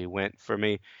specifically went for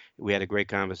me. We had a great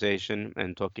conversation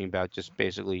and talking about just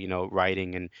basically,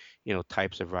 writing and,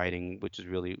 types of writing, which is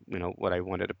really, what I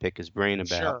wanted to pick his brain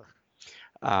about. Sure.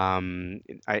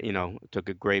 I took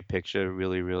a great picture,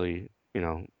 really, really,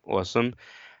 awesome.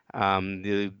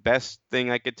 The best thing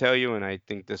I could tell you, and I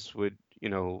think this would,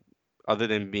 other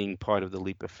than being part of the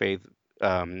Leap of Faith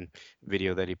um,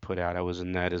 video that he put out, I was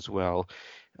in that as well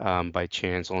by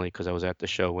chance, only because I was at the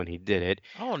show when he did it.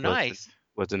 Oh, Was nice.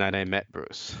 was the night I met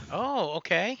Bruce, Oh,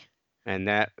 okay. and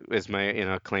that is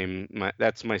my, claim.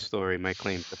 That's my story, my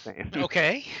claim to fame.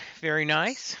 Okay. Very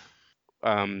nice.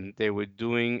 They were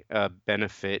doing a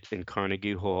benefit in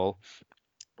Carnegie Hall.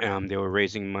 They were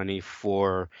raising money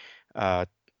for, uh,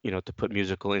 to put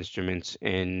musical instruments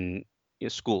in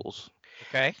schools,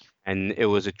 Okay. and it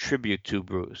was a tribute to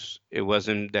Bruce. It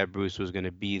wasn't that Bruce was going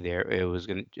to be there.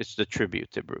 It's the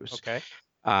tribute to Bruce. Okay.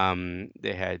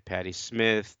 They had Patti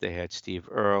Smith, they had Steve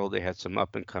Earle, they had some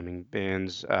up and coming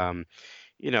bands, and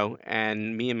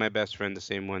me and my best friend, the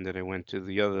same one that I went to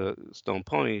the other Stone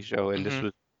Pony show, and this Mhm.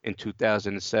 was in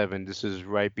 2007. This is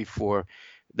right before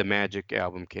the Magic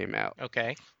album came out.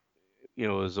 Okay. It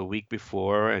was a week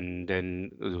before, and then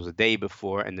it was a day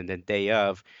before, and then the day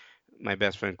of, my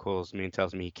best friend calls me and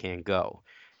tells me he can't go.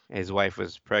 His wife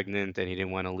was pregnant, and he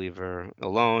didn't want to leave her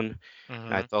alone.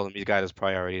 And I Mhm. told him he's got his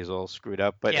priorities all screwed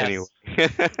up. But anyway,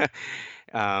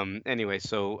 Yes. anyway,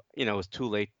 so it was too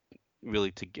late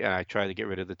really to get. I tried to get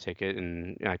rid of the ticket,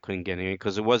 and I couldn't get any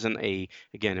because it wasn't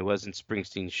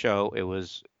Springsteen's show. It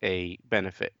was a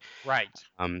benefit Right.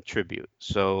 tribute.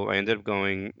 So I ended up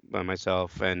going by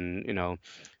myself, and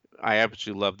I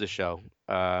absolutely loved the show.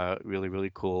 Really,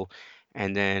 really cool.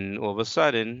 And then all of a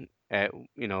sudden,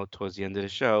 towards the end of the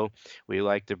show, we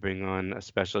like to bring on a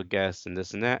special guest and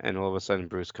this and that, and all of a sudden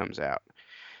Bruce comes out,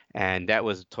 and that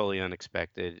was totally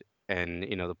unexpected. And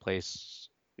the place,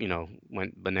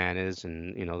 went bananas,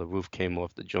 and the roof came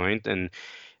off the joint. And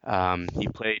he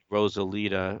played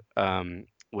Rosalita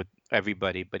with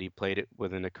everybody, but he played it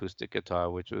with an acoustic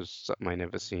guitar, which was something I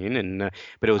never seen. And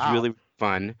but it was Wow. really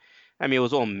fun. I mean, it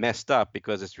was all messed up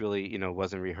because it's really,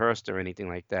 wasn't rehearsed or anything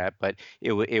like that, but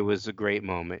it was a great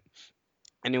moment.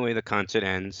 Anyway, the concert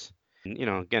ends, and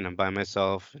again, I'm by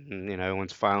myself, and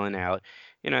everyone's filing out.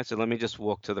 I said, let me just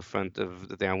walk to the front of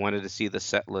the thing. I wanted to see the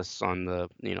set lists on the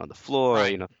floor,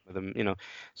 Right.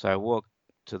 so I walked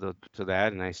to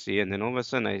that, and I see, and then all of a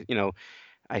sudden,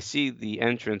 I see the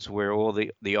entrance where all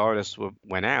the artists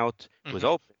went out was Mhm.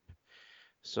 open.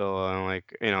 So I'm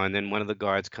like, and then one of the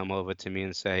guards come over to me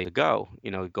and say, go,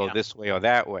 go Yeah. this way or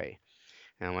that way.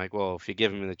 And I'm like, well, if you're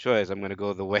giving me the choice, I'm going to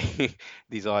go the way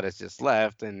these artists just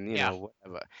left, and Yeah.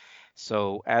 whatever.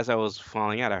 So as I was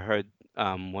falling out, I heard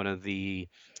one of the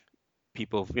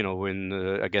people, when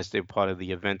I guess they're part of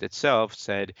the event itself,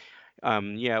 said,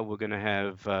 yeah, we're going to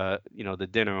have, the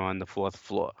dinner on the fourth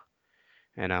floor.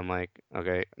 And I'm like,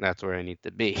 okay, that's where I need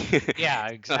to be. Yeah,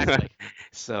 exactly.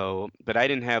 So, but I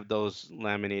didn't have those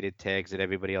laminated tags that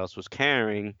everybody else was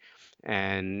carrying.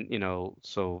 And,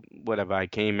 so whatever, I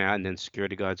came out, and then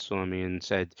security guard saw me and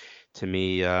said to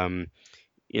me,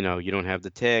 you don't have the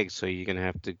tags, so you're gonna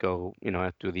have to go,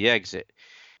 out through the exit.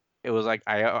 It was like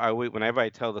whenever I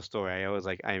tell the story, I always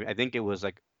like I think it was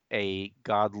like a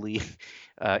godly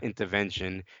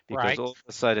intervention, because Right. all of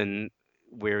a sudden,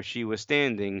 where she was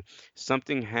standing,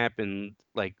 something happened,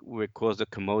 like where it caused a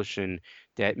commotion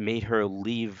that made her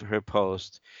leave her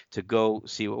post to go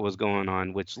see what was going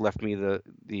on, which left me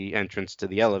the entrance to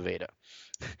the elevator.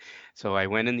 So I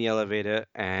went in the elevator,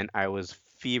 and I was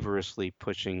feverishly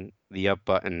pushing the up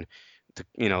button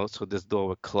to, so this door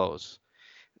would close.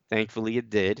 Thankfully, it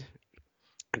did.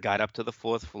 I got up to the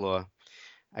fourth floor.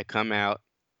 I come out,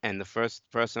 and the first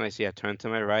person I see, I turn to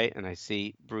my right, and I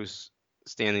see Bruce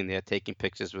standing there taking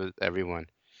pictures with everyone.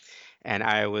 And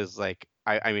I was like,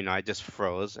 I mean, I just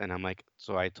froze, and I'm like,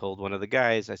 so I told one of the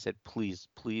guys, I said, please,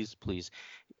 please, please,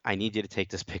 I need you to take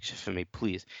this picture for me,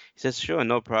 please. He says, sure,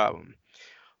 no problem.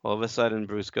 All of a sudden,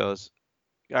 Bruce goes,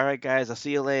 all right, guys, I'll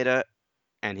see you later.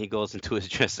 And he goes into his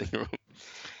dressing room.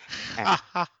 And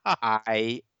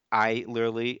I, I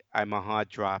literally, my heart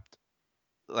dropped.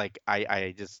 Like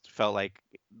I just felt like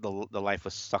the life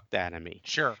was sucked out of me.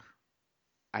 Sure.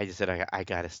 I just said I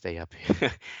gotta stay up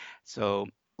here. So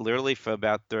literally for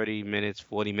about 30 minutes,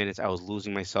 40 minutes, I was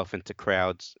losing myself into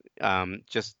crowds,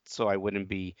 just so I wouldn't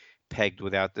be pegged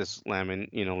without this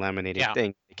laminated Yeah.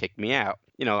 thing to kick me out.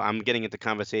 I'm getting into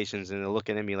conversations, and they're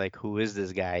looking at me like, who is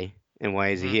this guy and why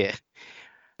is he Mhm. here?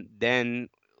 Then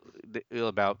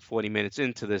about 40 minutes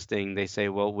into this thing, they say,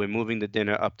 well, we're moving the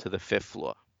dinner up to the fifth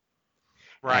floor.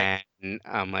 Right. And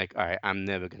I'm like, all right, I'm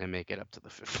never gonna make it up to the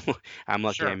fifth floor. I'm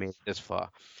lucky I Sure. made it this far.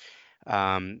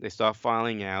 They start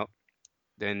filing out.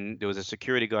 Then there was a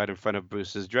security guard in front of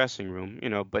Bruce's dressing room,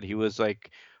 but he was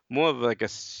like more of like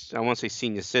I won't say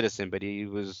senior citizen, but he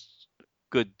was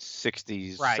good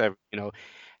 60s, Right. 70,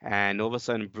 And all of a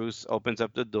sudden, Bruce opens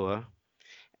up the door,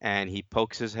 and he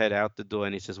pokes his head out the door,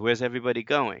 and he says, "Where's everybody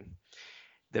going?"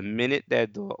 The minute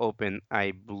that door opened,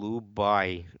 I blew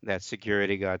by that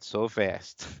security guard so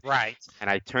fast. Right. And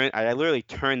I literally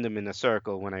turned them in a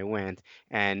circle when I went.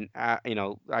 And I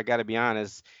got to be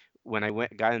honest, when I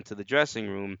got into the dressing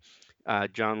room,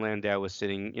 John Landau was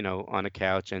sitting, on a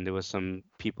couch, and there was some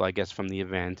people, I guess, from the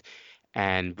event.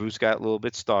 And Bruce got a little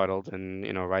bit startled, and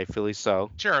rightfully so.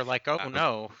 Sure. Like, oh Um,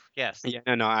 no. Yes.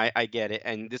 yeah, no, I get it.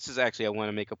 And this is actually, I want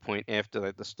to make a point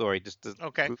after the story, just to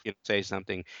Okay. say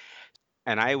something.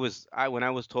 And when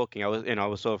I was talking, I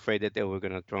was so afraid that they were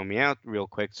gonna throw me out real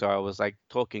quick. So I was like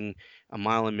talking a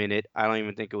mile a minute. I don't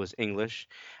even think it was English.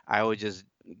 I was just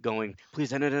going,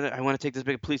 please, I want to take this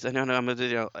big, please, I know, I'm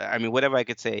gonna, I mean, whatever I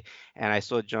could say. And I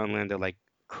saw John Lander like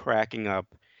cracking up.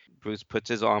 Bruce puts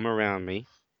his arm around me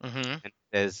Mhm. and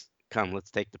says, "Come, let's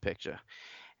take the picture."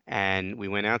 And we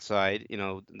went outside,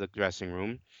 the dressing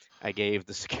room. I gave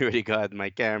the security guard my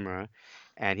camera,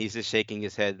 and he's just shaking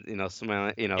his head,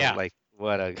 smiling, Yeah. like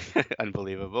what a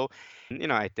unbelievable.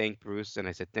 And I thanked Bruce, and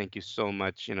I said thank you so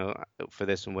much, for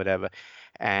this and whatever.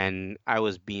 And I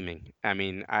was beaming. I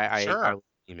mean, I Sure. was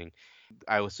beaming.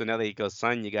 I was so now that he goes,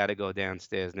 son, you got to go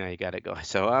downstairs now. You got to go.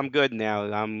 So I'm good now.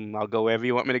 I'll go wherever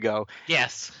you want me to go.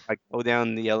 Yes. I go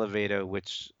down the elevator,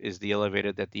 which is the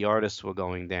elevator that the artists were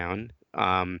going down.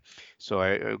 So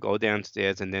I go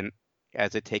downstairs, and then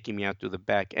as they're taking me out through the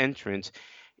back entrance,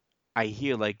 I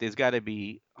hear like there's got to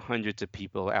be hundreds of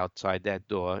people outside that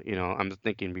door. I'm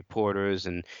thinking reporters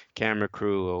and camera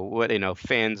crew or what,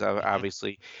 fans Mhm.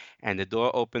 obviously. And the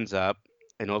door opens up,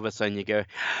 and all of a sudden you go,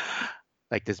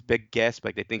 like this big gasp,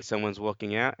 like they think someone's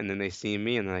walking out, and then they see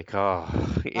me, and they're like, oh,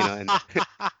 and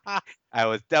I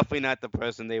was definitely not the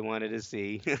person they wanted to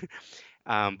see.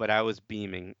 But I was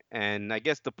beaming, and I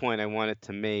guess the point I wanted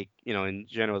to make, in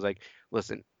general, is like,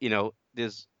 listen,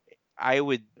 there's, I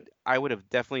would, I would have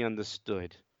definitely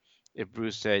understood if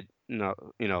Bruce said, no,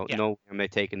 Yeah. no, I'm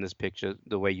not taking this picture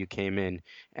the way you came in,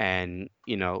 and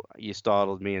you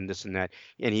startled me and this and that,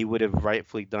 and he would have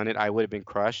rightfully done it. I would have been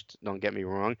crushed. Don't get me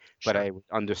wrong, but Sure. I would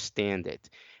understand it,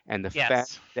 and the fact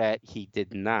Yes. that he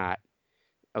did not,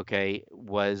 okay,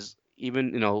 was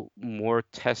even more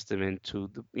testament to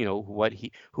the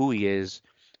who he is,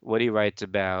 what he writes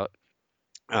about.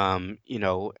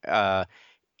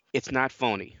 It's not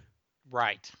phony.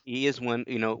 Right. He is one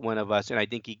of us, and I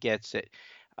think he gets it.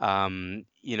 And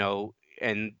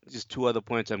just two other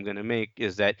points I'm going to make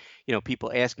is that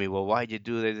people ask me, well, why'd you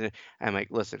do this? I'm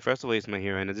like, listen, first of all, he's my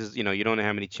hero, and this is, you don't know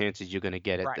how many chances you're going to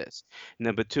get at Right. this.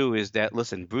 Number two is that,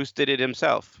 listen, Bruce did it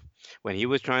himself when he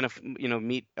was trying to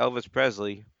meet Elvis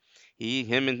Presley.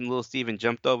 Him and little Steven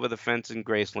jumped over the fence in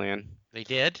Graceland. They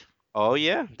did. Oh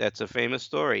yeah, that's a famous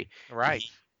story. Right.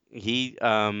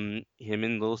 Him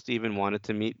and little Steven wanted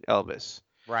to meet Elvis,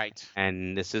 Right.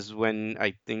 and this is when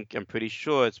I'm pretty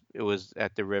sure it was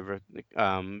at the river,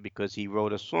 because he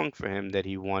wrote a song for him that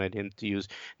he wanted him to use.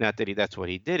 Not that that's what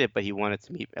he did it, but he wanted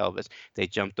to meet Elvis. They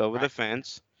jumped over the Right.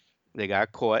 fence. They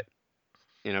got caught.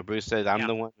 Bruce said, "I'm Yeah.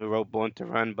 the one who wrote Born to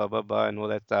Run," blah blah blah, and all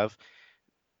that stuff.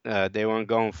 They weren't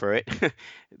going for it.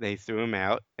 They threw him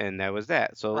out, and that was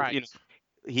that. So Right.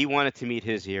 he wanted to meet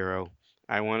his hero.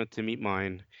 I wanted to meet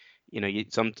mine.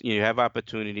 You have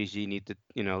opportunities. You need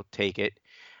to take it.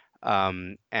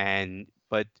 And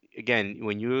but again,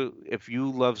 if you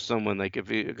love someone, like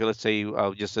if you, okay, let's say,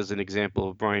 just as an example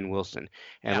of Brian Wilson,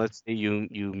 and Yeah. let's say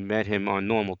you met him on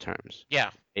normal terms,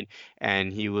 Yeah. and,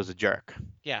 and he was a jerk,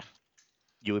 Yeah.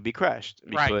 you would be crushed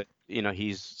Right. because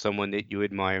he's someone that you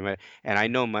admire. And I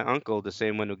know my uncle, the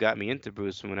same one who got me into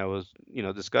Bruce, when I was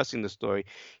discussing the story,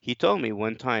 he told me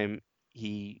one time,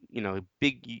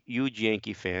 big huge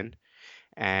Yankee fan,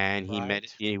 and Right.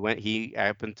 he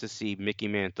happened to see Mickey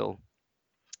Mantle,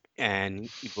 and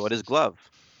he brought his glove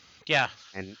Yeah.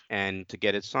 and to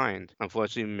get it signed.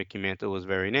 Unfortunately, Mickey Mantle was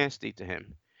very nasty to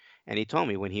him. And he told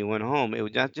me when he went home, it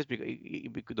was not just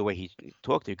because the way he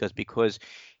talked to me, because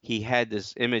he had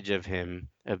this image of him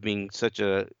of being such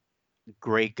a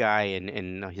great guy,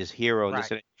 and his hero and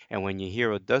this Right. and when your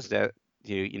hero does that,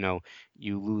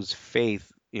 you lose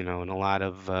faith, in a lot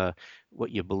of what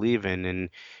you believe in. And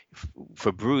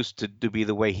for Bruce to be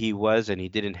the way he was, and he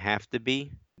didn't have to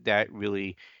be, that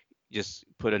really just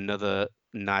put another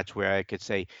notch where I could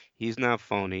say he's not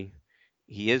phony.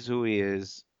 He is who he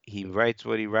is. He writes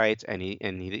what he writes, and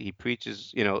he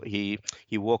preaches. He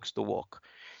walks the walk,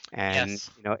 and Yes.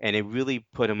 it really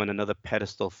put him on another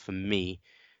pedestal for me,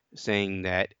 saying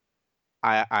that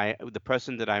the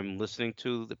person that I'm listening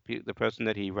to, the person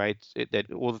that he writes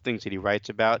that all the things that he writes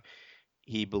about,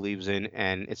 he believes in,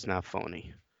 and it's not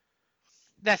phony.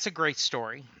 That's a great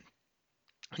story.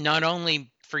 Not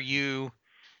only for you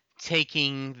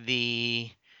taking the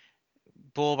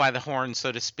bull by the horn,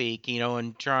 so to speak,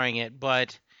 and drawing it,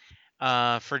 but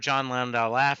for John Landau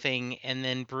laughing and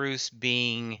then Bruce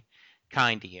being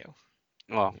kind to you.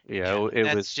 Well, yeah, Yeah,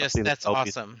 it was something to that's help you.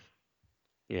 awesome.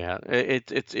 Yeah,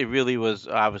 it really was.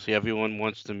 Obviously, everyone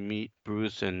wants to meet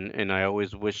Bruce, and I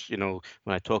always wish, when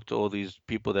I talk to all these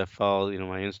people that follow,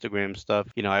 my Instagram stuff,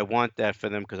 I want that for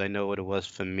them because I know what it was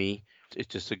for me.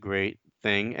 It's just a great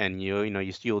thing, and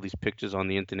you see all these pictures on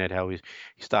the internet, how he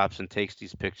stops and takes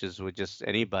these pictures with just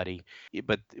anybody.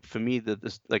 But for me,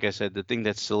 like I said, the thing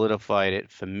that solidified it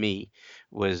for me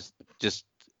was just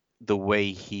the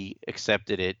way he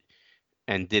accepted it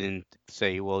and didn't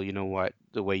say, well, you know what,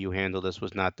 the way you handled this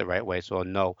was not the right way, so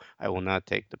no, I will not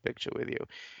take the picture with you.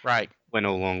 Right. Went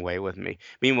a long way with me.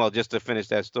 Meanwhile, just to finish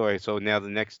that story, so now the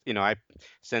next, I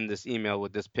send this email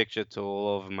with this picture to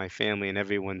all over my family, and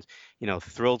everyone's,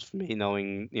 thrilled for me,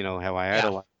 knowing, how I Yeah.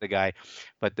 idolize the guy.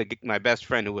 But my best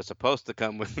friend who was supposed to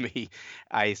come with me,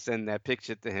 I send that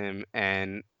picture to him,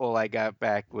 and all I got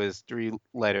back was three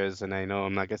letters, and I know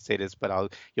I'm not gonna say this,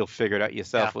 but you'll figure it out Yeah.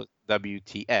 yourself. Was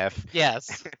WTF?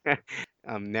 Yes.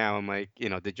 Now I'm like,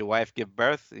 did your wife give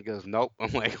birth? He goes, nope.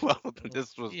 I'm like, well,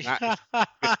 this was not a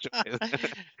good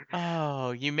choice.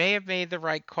 Oh, you may have made the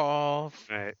right call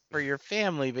Right. for your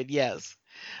family, but yes.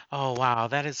 Oh, wow,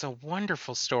 that is a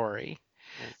wonderful story.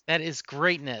 Right. That is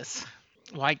greatness.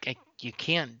 Like you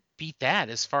can't beat that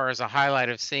as far as a highlight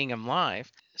of seeing him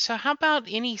live. So, how about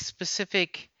any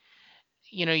specific?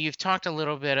 You've talked a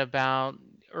little bit about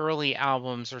early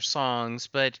albums or songs,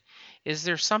 but is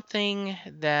there something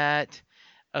that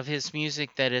of his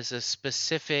music that is a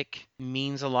specific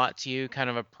means a lot to you, kind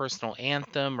of a personal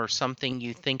anthem or something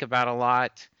you think about a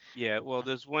lot? Yeah, well,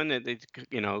 there's one that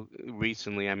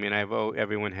recently. I mean,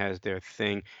 everyone has their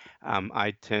thing.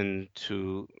 I tend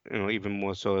to, even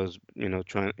more so as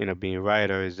trying, being a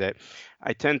writer, is that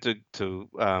I tend to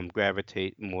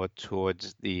gravitate more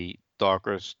towards the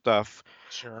darker stuff.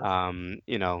 Sure.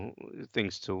 You know,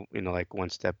 things to, like One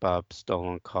Step Up,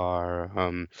 Stolen Car.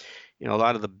 A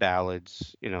lot of the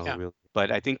ballads, Yeah. really.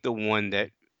 But I think the one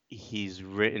that he's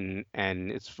written, and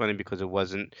it's funny because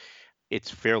it's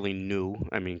fairly new.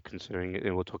 I mean, considering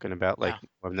we're talking about like Yeah.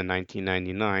 from the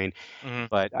 1999, Hmm.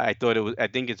 but I thought it was. I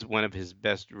think it's one of his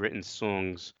best written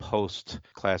songs post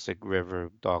classic River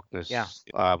Yeah. Darkness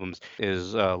albums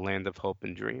is "Land of Hope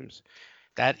and Dreams."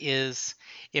 That is,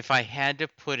 if I had to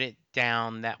put it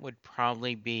down, that would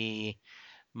probably be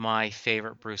my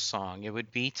favorite Bruce song. It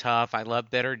would be tough. I love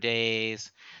Better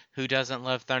Days. Who doesn't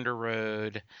love Thunder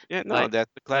Road? Yeah, no, But,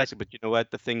 that's the but, classic. But you know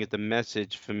what? The thing is, the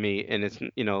message for me, and it's,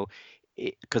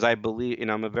 because I believe,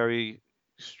 I'm a very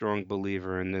strong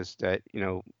believer in this that,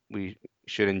 we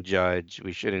shouldn't judge,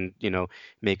 we shouldn't,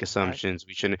 make right. assumptions,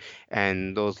 we shouldn't,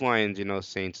 and those lines,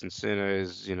 saints and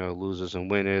sinners, losers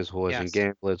and winners, whores and Yes.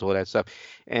 gamblers, all that stuff.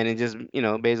 And it just,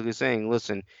 basically saying,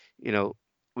 listen, you know,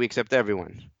 we accept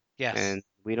everyone. Yes. And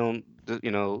we don't,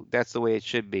 that's the way it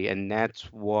should be. And that's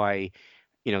why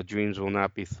dreams will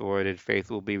not be thwarted, faith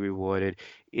will be rewarded.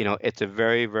 It's a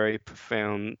very, very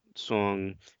profound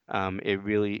song. It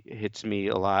really hits me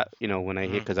a lot, when I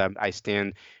hear, Hmm. because I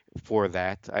stand for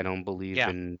that. I don't believe Yeah.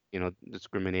 in,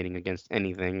 discriminating against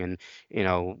anything, and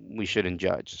we shouldn't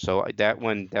judge. So that Yeah.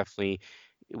 one definitely,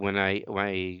 when I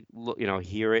look,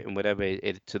 hear it and whatever,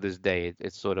 it to this day,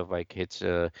 it sort of like hits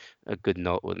a good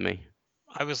note with me.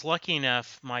 I was lucky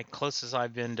enough, my closest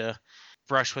I've been to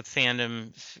brush with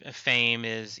fandom fame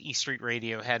is E Street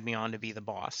Radio had me on to be the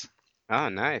boss. Oh,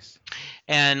 nice.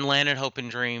 And Landed Hope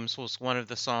and Dreams was one of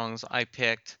the songs I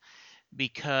picked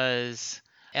because,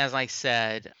 as I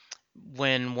said,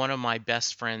 when one of my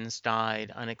best friends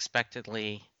died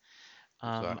unexpectedly,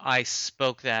 I'm sorry. I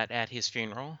spoke that at his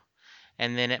funeral.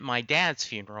 And then at my dad's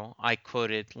funeral, I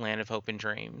quoted Land of Hope and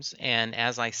Dreams. And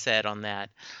as I said on that,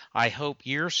 I hope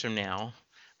years from now,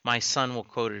 my son will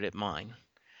quote it at mine.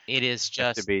 It is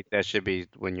just That should be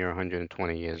when you're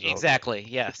 120 years old. exactly,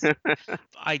 yes.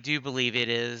 I do believe it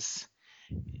is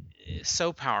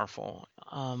so powerful.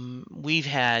 We've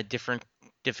had different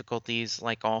difficulties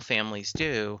like all families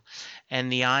do,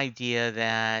 and the idea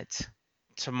that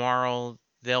tomorrow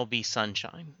there'll be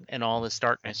sunshine and all this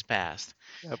darkness past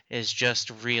Yep. is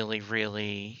just really,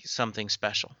 really something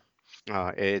special.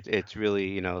 It's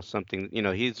really, something,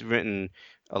 he's written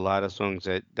a lot of songs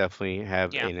that definitely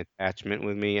have Yeah. an attachment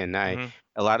with me. And Hmm.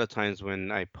 a lot of times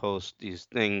when I post these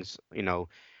things,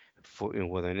 for,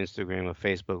 whether on Instagram or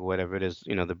Facebook or whatever it is,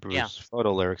 the Yeah. Bruce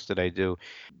photo lyrics that I do,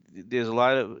 there's a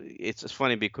lot of, it's just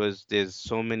funny because there's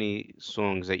so many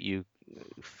songs that you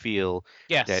feel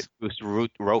that Yes. Bruce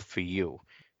wrote for you.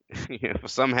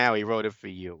 Somehow he wrote it for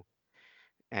you.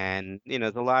 And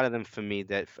there's a lot of them for me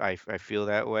that I feel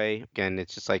that way. Again,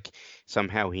 it's just like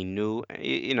somehow he knew.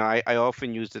 I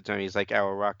often use the term he's like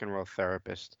our rock and roll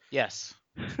therapist. Yes.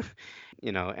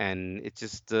 And it's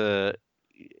just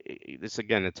it's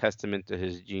again a testament to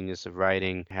his genius of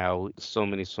writing. How so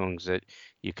many songs that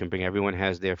you can bring. Everyone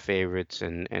has their favorites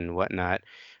and whatnot.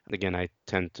 Again, I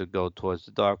tend to go towards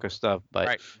the darker stuff, but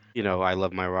Right. I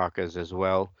love my rockers as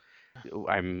well.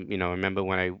 Remember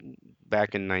when I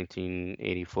back in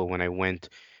 1984 when I went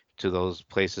to those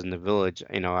places in the village,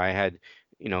 I had,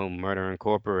 Murder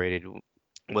Incorporated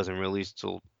wasn't released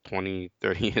till 20,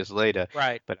 30 years later,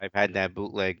 Right. but I've had that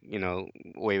bootleg,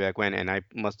 way back when, and I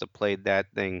must have played that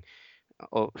thing.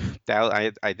 Oh,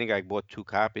 I think I bought two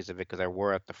copies of it because I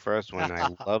wore out the first one, and I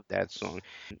love that song.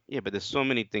 Yeah, but there's so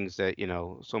many things that,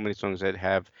 so many songs that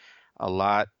have a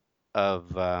lot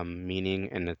of meaning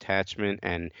and attachment,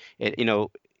 and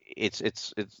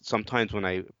it's sometimes when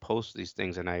I post these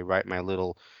things and I write my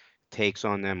little takes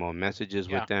on them or messages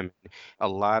with Yeah. them, a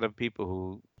lot of people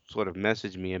who sort of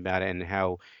message me about it and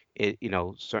how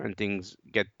certain things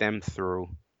get them through.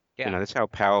 Yeah. That's how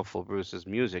powerful Bruce's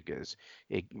music is.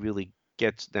 It really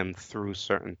gets them through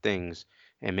certain things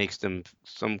and makes them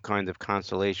some kind of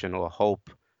consolation or hope,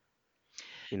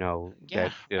 Yeah.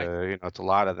 that it's a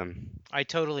lot of them. I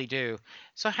totally do.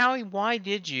 So Howie, why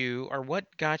did you or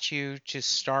what got you to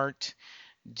start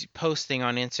posting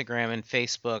on Instagram and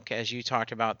Facebook as you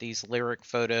talked about these lyric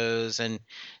photos and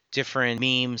different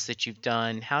memes that you've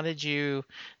done. How did you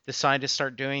decide to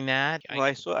start doing that? Well,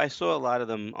 I saw a lot of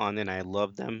them on, and I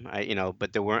loved them.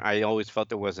 But there weren't. I always felt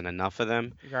there wasn't enough of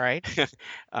them. Right?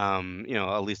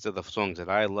 At least of the songs that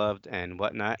I loved and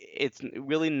whatnot. It's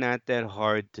really not that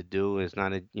hard to do. It's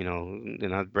not they're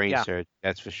not brain Yeah. search,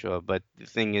 that's for sure. But the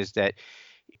thing is that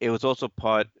it was also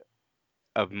part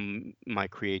of my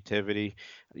creativity,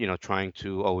 trying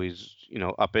to always,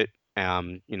 up it.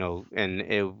 And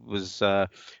it was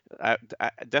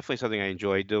definitely something I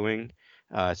enjoy doing.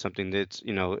 Something that's,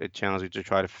 it challenged me to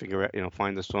try to figure out,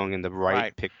 find the song in the right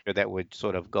Right. picture that would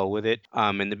sort of go with it.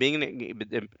 In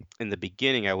the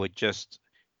beginning, I would just,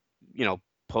 you know,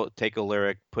 take a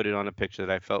lyric, put it on a picture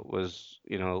that I felt was,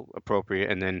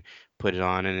 appropriate, and then put it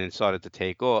on, and it started to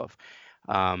take off.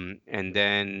 And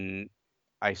then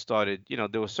I started,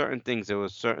 there were certain things, there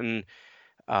was certain,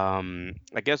 I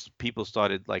guess people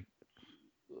started like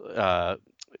uh,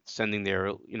 sending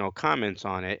their, comments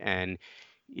on it, and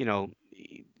you know,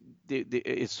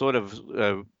 it's sort of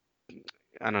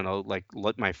I don't know, like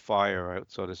lit my fire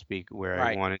out, so to speak, where I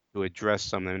Right. wanted to address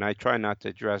something. And I try not to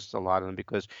address a lot of them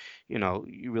because,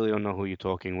 you really don't know who you're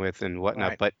talking with and whatnot.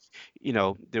 Right. But,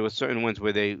 there were certain ones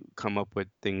where they come up with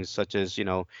things such as,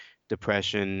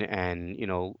 depression and,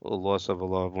 a loss of a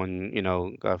loved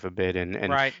one, God forbid, and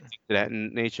Right. things of that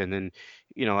nature. And then,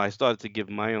 I started to give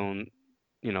my own,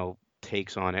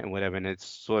 takes on it and whatever. And it's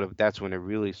sort of, that's when it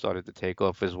really started to take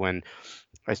off, is when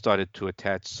I started to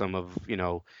attach some of,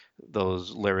 those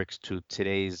lyrics to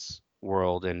today's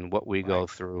world and what we Right. go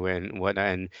through and what.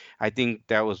 And I think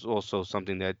that was also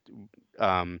something that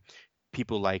um,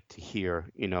 people like to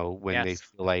hear, when they Yes.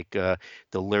 feel like the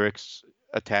lyrics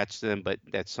attached to them, but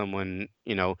that someone,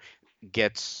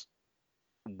 gets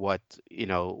what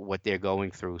they're going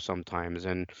through sometimes.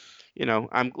 And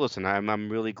I'm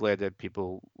really glad that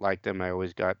people like them. I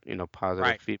always got, positive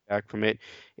Right. feedback from it.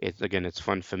 It's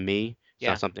fun for me. It's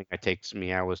not Yeah. something that takes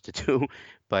me hours to do.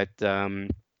 But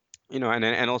and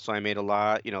also I made a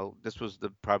lot, this was the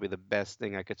probably the best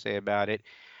thing I could say about it,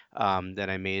 that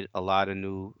I made a lot of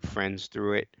new friends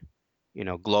through it,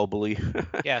 globally.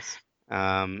 Yes.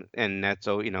 And that's,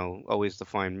 always to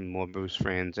find more Bruce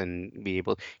fans and be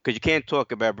able, because you can't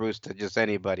talk about Bruce to just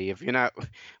anybody. If you're not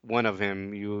one of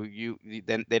him,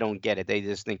 then they don't get it. They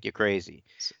just think you're crazy.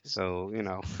 S- So.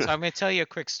 So I'm going to tell you a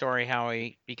quick story,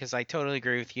 Howie, because I totally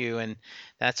agree with you, and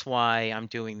that's why I'm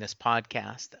doing this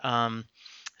podcast.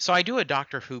 So I do a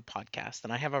Doctor Who podcast,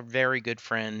 and I have a very good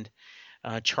friend,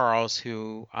 Charles,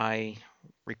 who I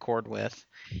record with,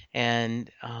 and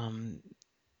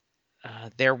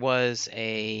there was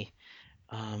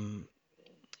um,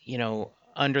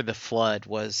 Under the Flood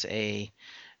was the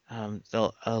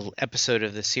episode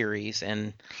of the series,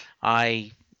 and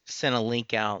I sent a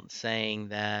link out saying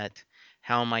that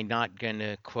how am I not going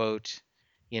to quote,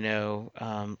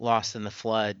 Lost in the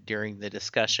Flood during the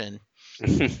discussion?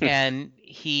 And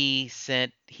he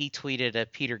tweeted a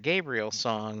Peter Gabriel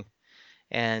song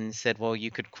and said, well, you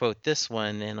could quote this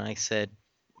one. And I said,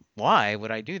 why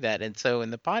would I do that? And so in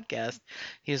the podcast,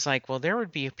 he was like, well, there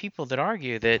would be people that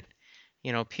argue that,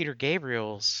 Peter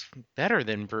Gabriel's better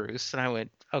than Bruce. And I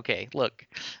went, okay, look,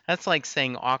 that's like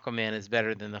saying Aquaman is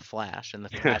better than the Flash, and the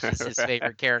Flash is his Right.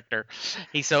 favorite character.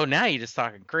 He said, oh, now you're just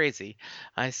talking crazy.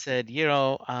 I said, you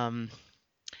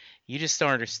just don't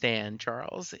understand,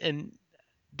 Charles. And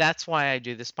that's why I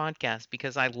do this podcast,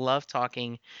 because I love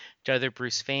talking to other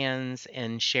Bruce fans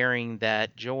and sharing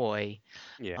that joy.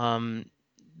 Yeah. um,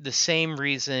 the same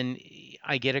reason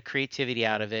I get a creativity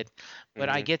out of it, but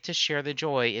I Hmm. get to share the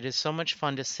joy. It is so much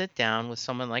fun to sit down with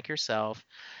someone like yourself,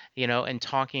 and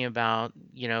talking about,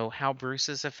 how Bruce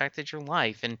has affected your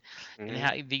life, and Hmm.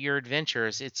 how your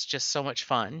adventures. It's just so much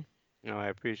fun. No, I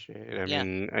appreciate it. I Yeah.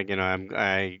 mean,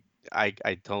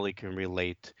 I totally can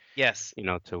relate, Yes.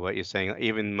 to what you're saying.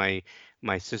 Even my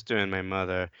sister and my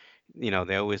mother,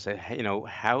 they always say, hey,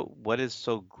 what is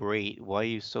so great? Why are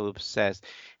you so obsessed?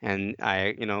 And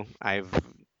I've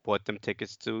bought them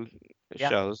tickets to Yeah.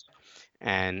 shows,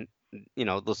 and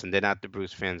listen, they're not the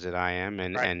Bruce fans that I am,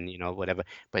 and Right. whatever,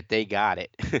 but they got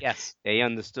it. Yes. They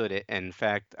understood it. And in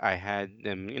fact, I had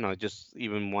them, just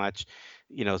even watch,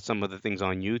 some of the things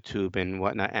on YouTube and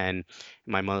whatnot. And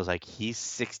my mother's like, he's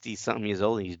 60 something years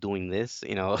old and he's doing this,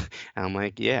 And I'm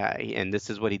like, yeah, and this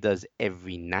is what he does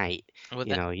every night. Well,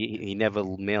 that He never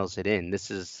mails it in.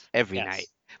 This is every night. Yes.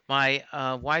 My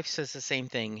wife says the same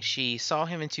thing. She saw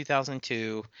him in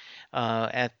 2002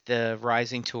 at the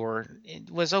Rising Tour.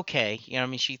 It was okay. I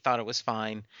mean, she thought it was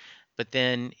fine. But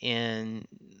then in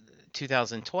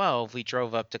 2012, we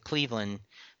drove up to Cleveland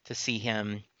to see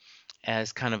him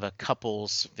as kind of a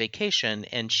couple's vacation,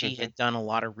 and she Hmm. had done a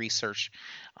lot of research.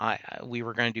 We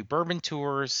were going to do bourbon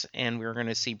tours, and we were going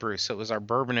to see Bruce. So it was our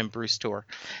bourbon and Bruce tour.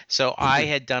 So I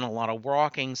had done a lot of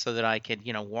walking so that I could,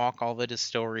 walk all the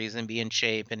distilleries and be in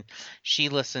shape. And she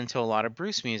listened to a lot of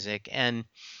Bruce music. And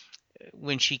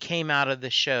when she came out of the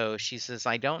show, she says,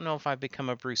 "I don't know if I've become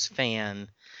a Bruce fan,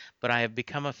 but I have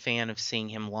become a fan of seeing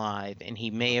him live, and he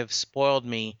may have spoiled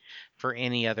me for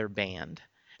any other band."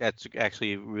 That's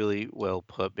actually really well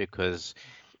put because,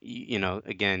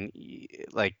 again,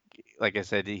 like I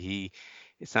said,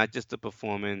 it's not just a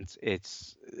performance.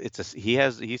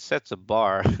 He sets a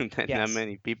bar that not Yes.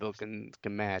 many people can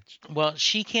match. Well,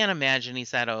 she can't imagine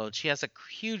he's that old. She has a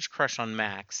huge crush on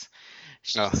Max.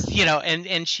 Oh,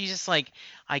 And she's just like,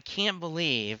 I can't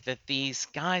believe that these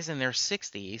guys in their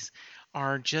 60s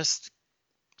are just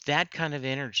that kind of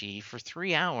energy for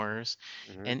 3 hours,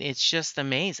 hmm, and it's just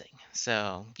amazing.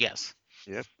 So, yes.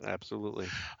 yep, absolutely.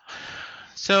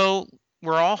 So,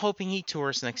 we're all hoping he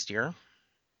tours next year.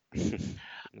 That's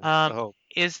the Um, hope.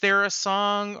 is there a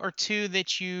song or two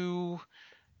that you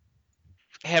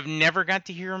have never got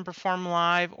to hear him perform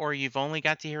live, or you've only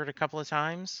got to hear it a couple of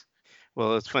times?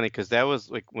 Well, it's funny because that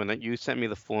was like when you sent me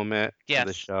the format of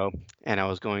the Yes. show, and I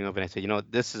was going over and I said,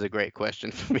 this is a great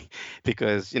question for me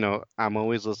because I'm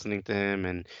always listening to him,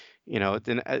 and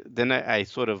then I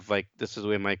sort of like this is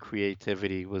where my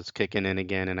creativity was kicking in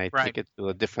again, and I Right. took it to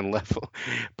a different level.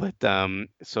 But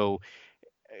so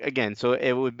again, so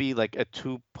it would be like a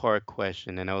two-part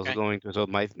question, and I was Okay. going to so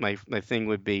my thing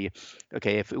would be,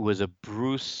 okay, if it was a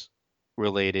Bruce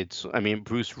related, I mean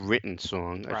Bruce written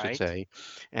song, I should Right. say,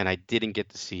 and I didn't get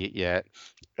to see it yet.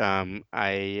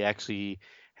 I actually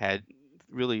had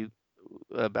really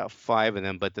about five of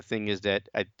them, but the thing is that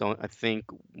I think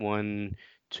one,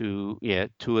 two, yeah,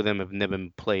 two of them have never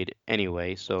been played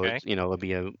anyway, so Okay. it'll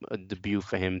be a debut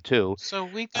for him too. So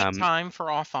we've got Um, time for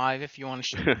all five if you want to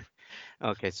share.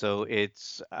 Okay, so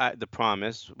it's The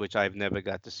Promise, which I've never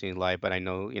got to see live, but I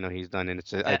know he's done, and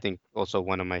I That think also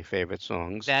one of my favorite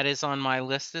songs. that is on my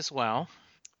list as well.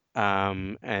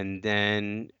 And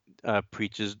then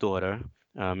Preacher's Daughter.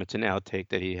 It's an outtake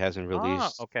that he hasn't Ah,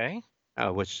 released, okay.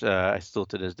 which I still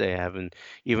to this day haven't,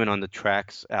 even on the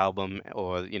Tracks album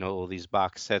or all these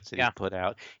box sets that he's Yeah. put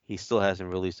out, he still hasn't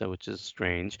released that, which is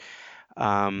strange.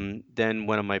 Then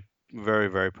one of my very,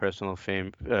 very personal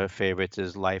favorites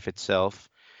is Life Itself,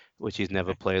 which he's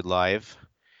never Okay. played live.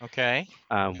 Okay.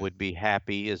 Would be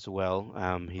Happy as well.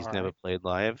 All He's never right. played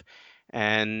live.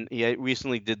 And he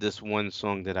recently did this one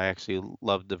song that I actually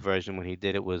loved the version when he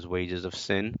did it was Wages of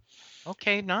Sin.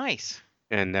 Okay, nice.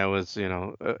 And that was, he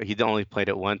only played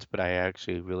it once, but I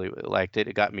actually really, really liked it.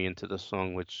 It got me into the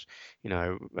song, which,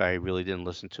 I really didn't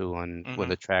listen to on when Mhm.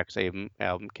 the Tracks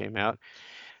album came out.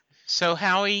 So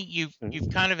Howie, you've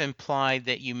Mhm. kind of implied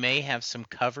that you may have some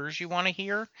covers you want to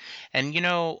hear, and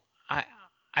I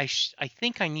I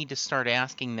think I need to start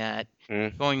asking that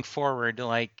Mm. going forward.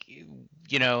 Like,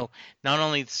 not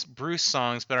only Bruce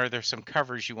songs, but are there some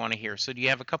covers you want to hear? So do you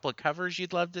have a couple of covers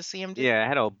you'd love to see him do? Yeah, I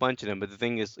had a bunch of them, but the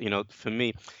thing is, for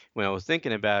me, when I was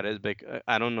thinking about it, like,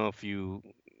 I don't know if you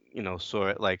saw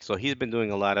it. Like, so he's been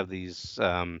doing a lot of these.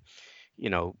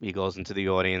 He goes into the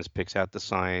audience, picks out the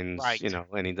signs, Right.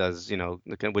 and he does,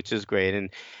 which is great. And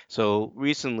so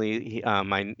recently,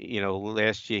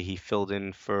 last year he filled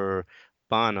in for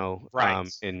Bono Right.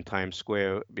 in Times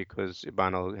Square because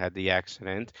Bono had the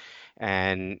accident,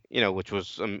 and which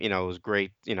was it was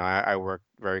great. I worked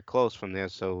very close from there,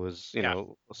 so it was Yeah.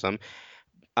 some.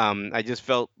 I just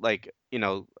felt like,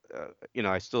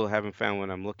 I still haven't found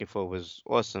what I'm looking for was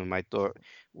awesome. I thought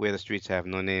Where the Streets Have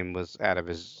No Name was out of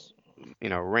his,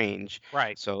 range.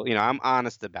 Right. So, I'm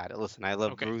honest about it. Listen, I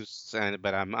love Okay. Bruce,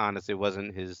 but I'm honest, it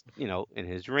wasn't his, in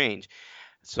his range.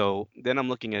 So then I'm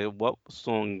looking at what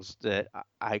songs that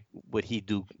I would he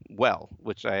do well,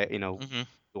 which Mhm.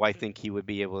 do I think he would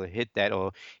be able to hit that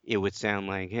or it would sound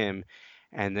like him?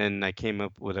 And then I came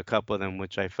up with a couple of them,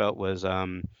 which I felt was,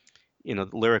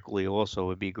 lyrically also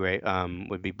would be great.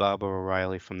 Would be Barbara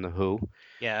O'Reilly from The Who,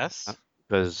 Yes.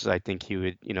 because I think he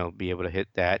would, be able to hit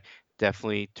that.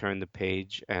 Definitely Turn the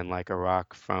Page and Like a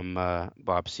Rock from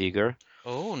Bob Seger.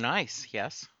 Oh, nice.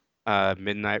 Yes.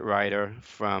 Midnight Rider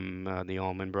from the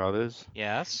Allman Brothers.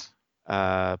 Yes.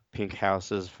 Pink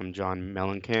Houses from John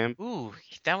Mellencamp. Ooh,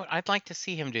 I'd like to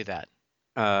see him do that.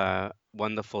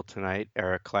 Wonderful Tonight,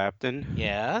 Eric Clapton.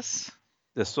 Yes.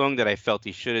 The song that I felt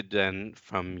he should have done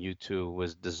from U2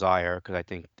 was Desire, because I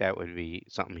think that would be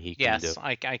something he can do. Yes,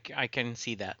 I can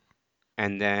see that.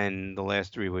 And then the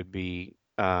last three would be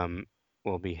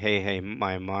will be Hey Hey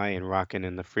My and Rockin'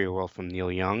 in the Free World from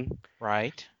Neil Young.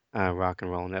 Right. Rock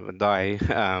and roll never die.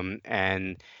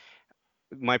 And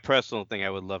my personal thing, I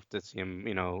would love to see him,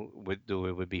 would do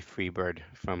it would be Freebird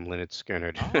from Lynyrd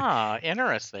Skynyrd. Ah,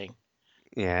 interesting.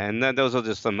 Yeah, and those are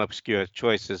just some obscure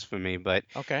choices for me, but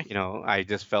Okay. I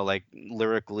just felt like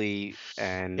lyrically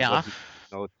and what Yeah. he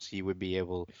notes, he would be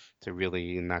able to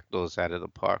really knock those out of the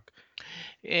park.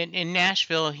 In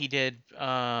Nashville, he did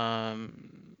Burn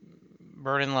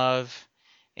in Love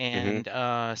Hmm.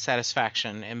 and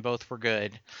Satisfaction, and both were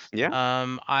good. Yeah.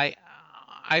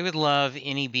 I would love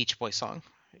any Beach Boy song.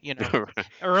 You know,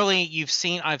 early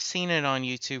I've seen it on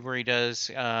YouTube where he does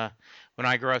When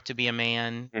I Grow Up to Be a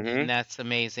Man, and Hmm. that's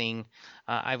amazing.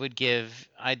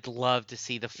 I'd love to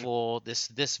see the full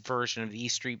this version of the E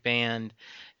Street Band,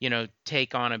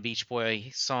 take on a Beach Boy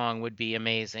song would be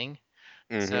amazing.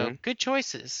 So Hmm. good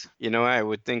choices. I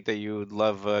would think that you would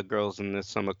love Girls in the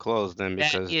Summer Clothes then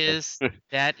That because is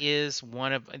that is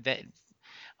one of that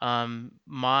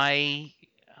my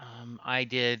I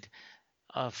did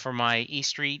for my E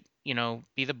Street,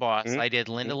 be the boss. Mhm, I did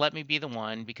mhm, Linda Let Me Be the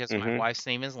One because my mhm. wife's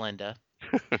name is Linda.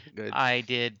 Good. I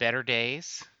did Better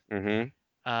Days, Mhm.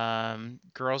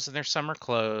 Girls in Their Summer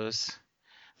Clothes,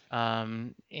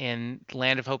 and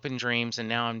Land of Hope and Dreams, and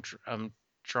now I'm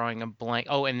drawing a blank.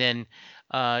 Oh, and then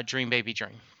Dream Baby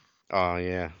Dream. Oh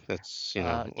yeah, that's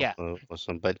Yeah, also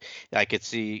awesome. But I could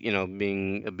see,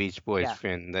 being a Beach Boys yeah,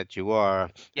 fan that you are, I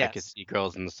could yes. see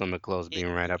Girls in the Summer Clothes It,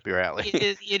 being right up your alley.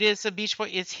 it is a Beach Boy.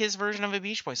 It's his version of a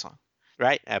Beach Boy song.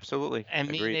 Right? Absolutely. I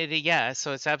mean, Agreed. yeah,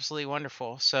 so it's absolutely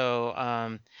wonderful. So,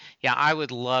 yeah, I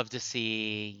would love to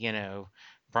see,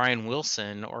 Brian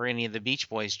Wilson or any of the Beach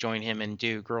Boys join him and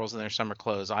do Girls in Their Summer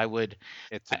Clothes. I would,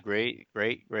 It's a I, great,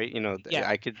 great, great. yeah,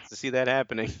 I could see that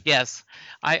happening. yes,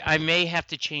 I may have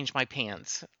to change my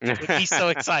pants. I would be so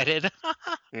excited.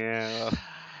 Yeah.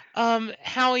 Well,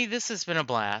 Howie, this has been a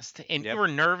blast, and you yep. were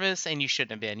nervous, and you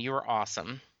shouldn't have been. You were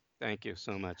awesome. Thank you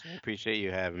so much. I appreciate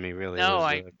you having me. Really, it No,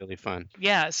 was really fun.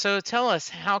 yeah, so tell us,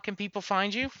 how can people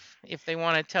find you if they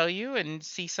want to tell you and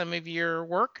see some of your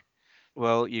work?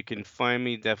 Well, you can find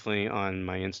me definitely on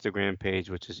my Instagram page,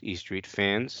 which is E Street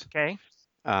Fans. Okay.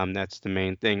 That's the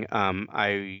main thing.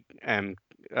 I am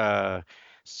uh,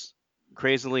 s-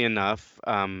 crazily enough,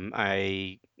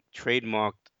 I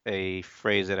trademarked a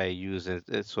phrase that I use.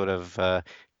 It sort of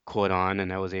caught on,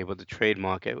 and I was able to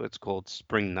trademark it. It's called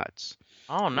spring nuts.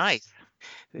 Oh, It's, nice.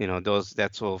 those.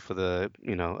 That's all for the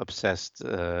obsessed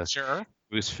Sure.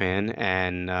 Bruce fan,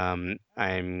 and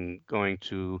I'm going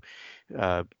to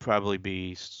probably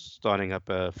be starting up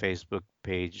a Facebook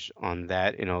page on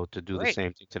that, to do the Great.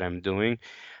 same thing that I'm doing.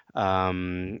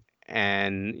 And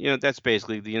that's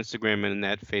basically the Instagram and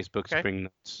that Facebook Okay. Spring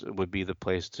Nuts would be the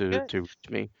place to Good. reach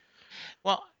me.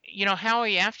 Well,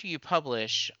 Howie, after you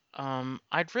publish,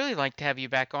 I'd really like to have you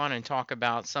back on and talk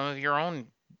about some of your own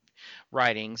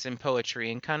writings and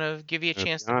poetry and kind of give you a I'd be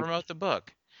chance to honored. promote the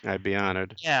book. I'd be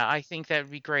honored. Yeah, I think that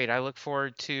would be great. I look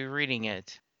forward to reading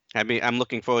it. I'm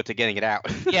looking forward to getting it out.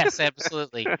 Yes,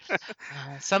 absolutely.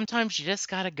 Sometimes you just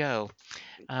got to go,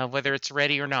 whether it's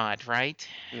ready or not, right?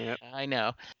 Yep. I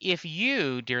know. If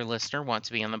you, dear listener, want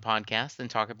to be on the podcast and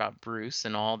talk about Bruce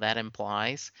and all that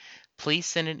implies, please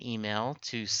send an email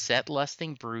to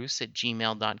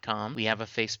setlustingbruce@gmail.com. We have a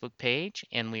Facebook page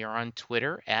and we are on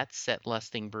Twitter at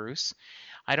setlustingbruce.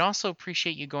 I'd also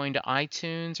appreciate you going to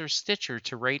iTunes or Stitcher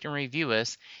to rate and review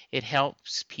us. It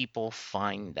helps people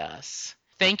find us.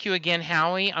 Thank you again,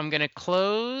 Howie. I'm going to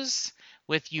close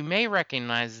with you may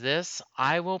recognize this.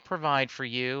 I will provide for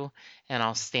you, and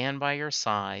I'll stand by your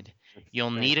side. You'll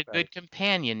need Thanks, a buddy. good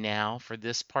companion now for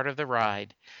this part of the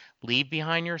ride. Leave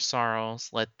behind your sorrows.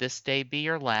 Let this day be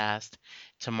your last.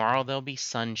 Tomorrow there'll be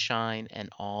sunshine and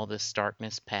all this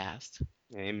darkness past.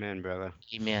 Amen, brother.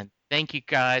 Amen. Thank you,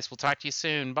 guys. We'll talk to you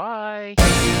soon. Bye.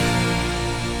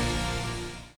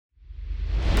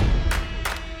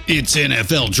 It's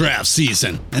NFL draft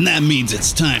season, and that means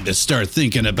it's time to start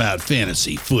thinking about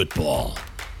fantasy football.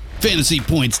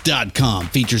 FantasyPoints.com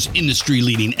features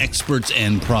industry-leading experts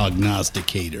and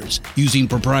prognosticators using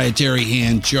proprietary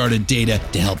hand-charted data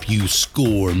to help you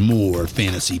score more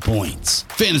fantasy points.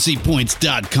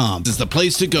 FantasyPoints.com is the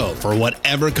place to go for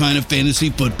whatever kind of fantasy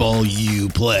football you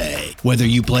play. Whether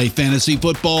you play fantasy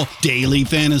football, daily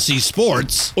fantasy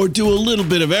sports, or do a little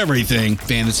bit of everything,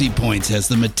 Fantasy Points has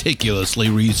the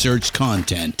meticulously researched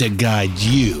content to guide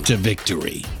you to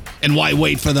victory. And why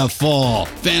wait for the fall?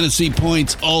 Fantasy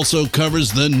Points also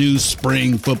covers the new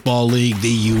spring football league,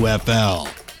 the UFL.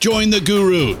 Join the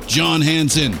guru, John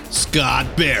Hansen,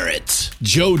 Scott Barrett.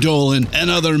 Joe Dolan, and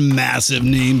other massive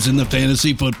names in the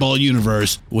fantasy football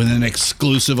universe with an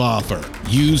exclusive offer.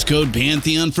 Use code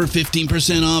Pantheon for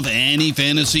 15% off any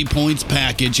Fantasy Points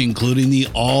package, including the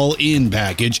all-in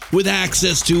package, with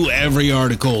access to every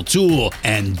article, tool,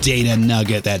 and data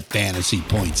nugget that Fantasy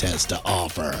Points has to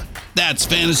offer. That's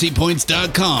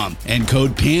fantasypoints.com and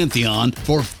code Pantheon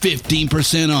for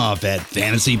 15% off at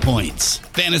Fantasy Points.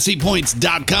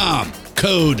 Fantasypoints.com,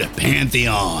 code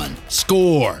Pantheon.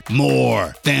 Score more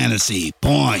fantasy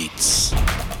points.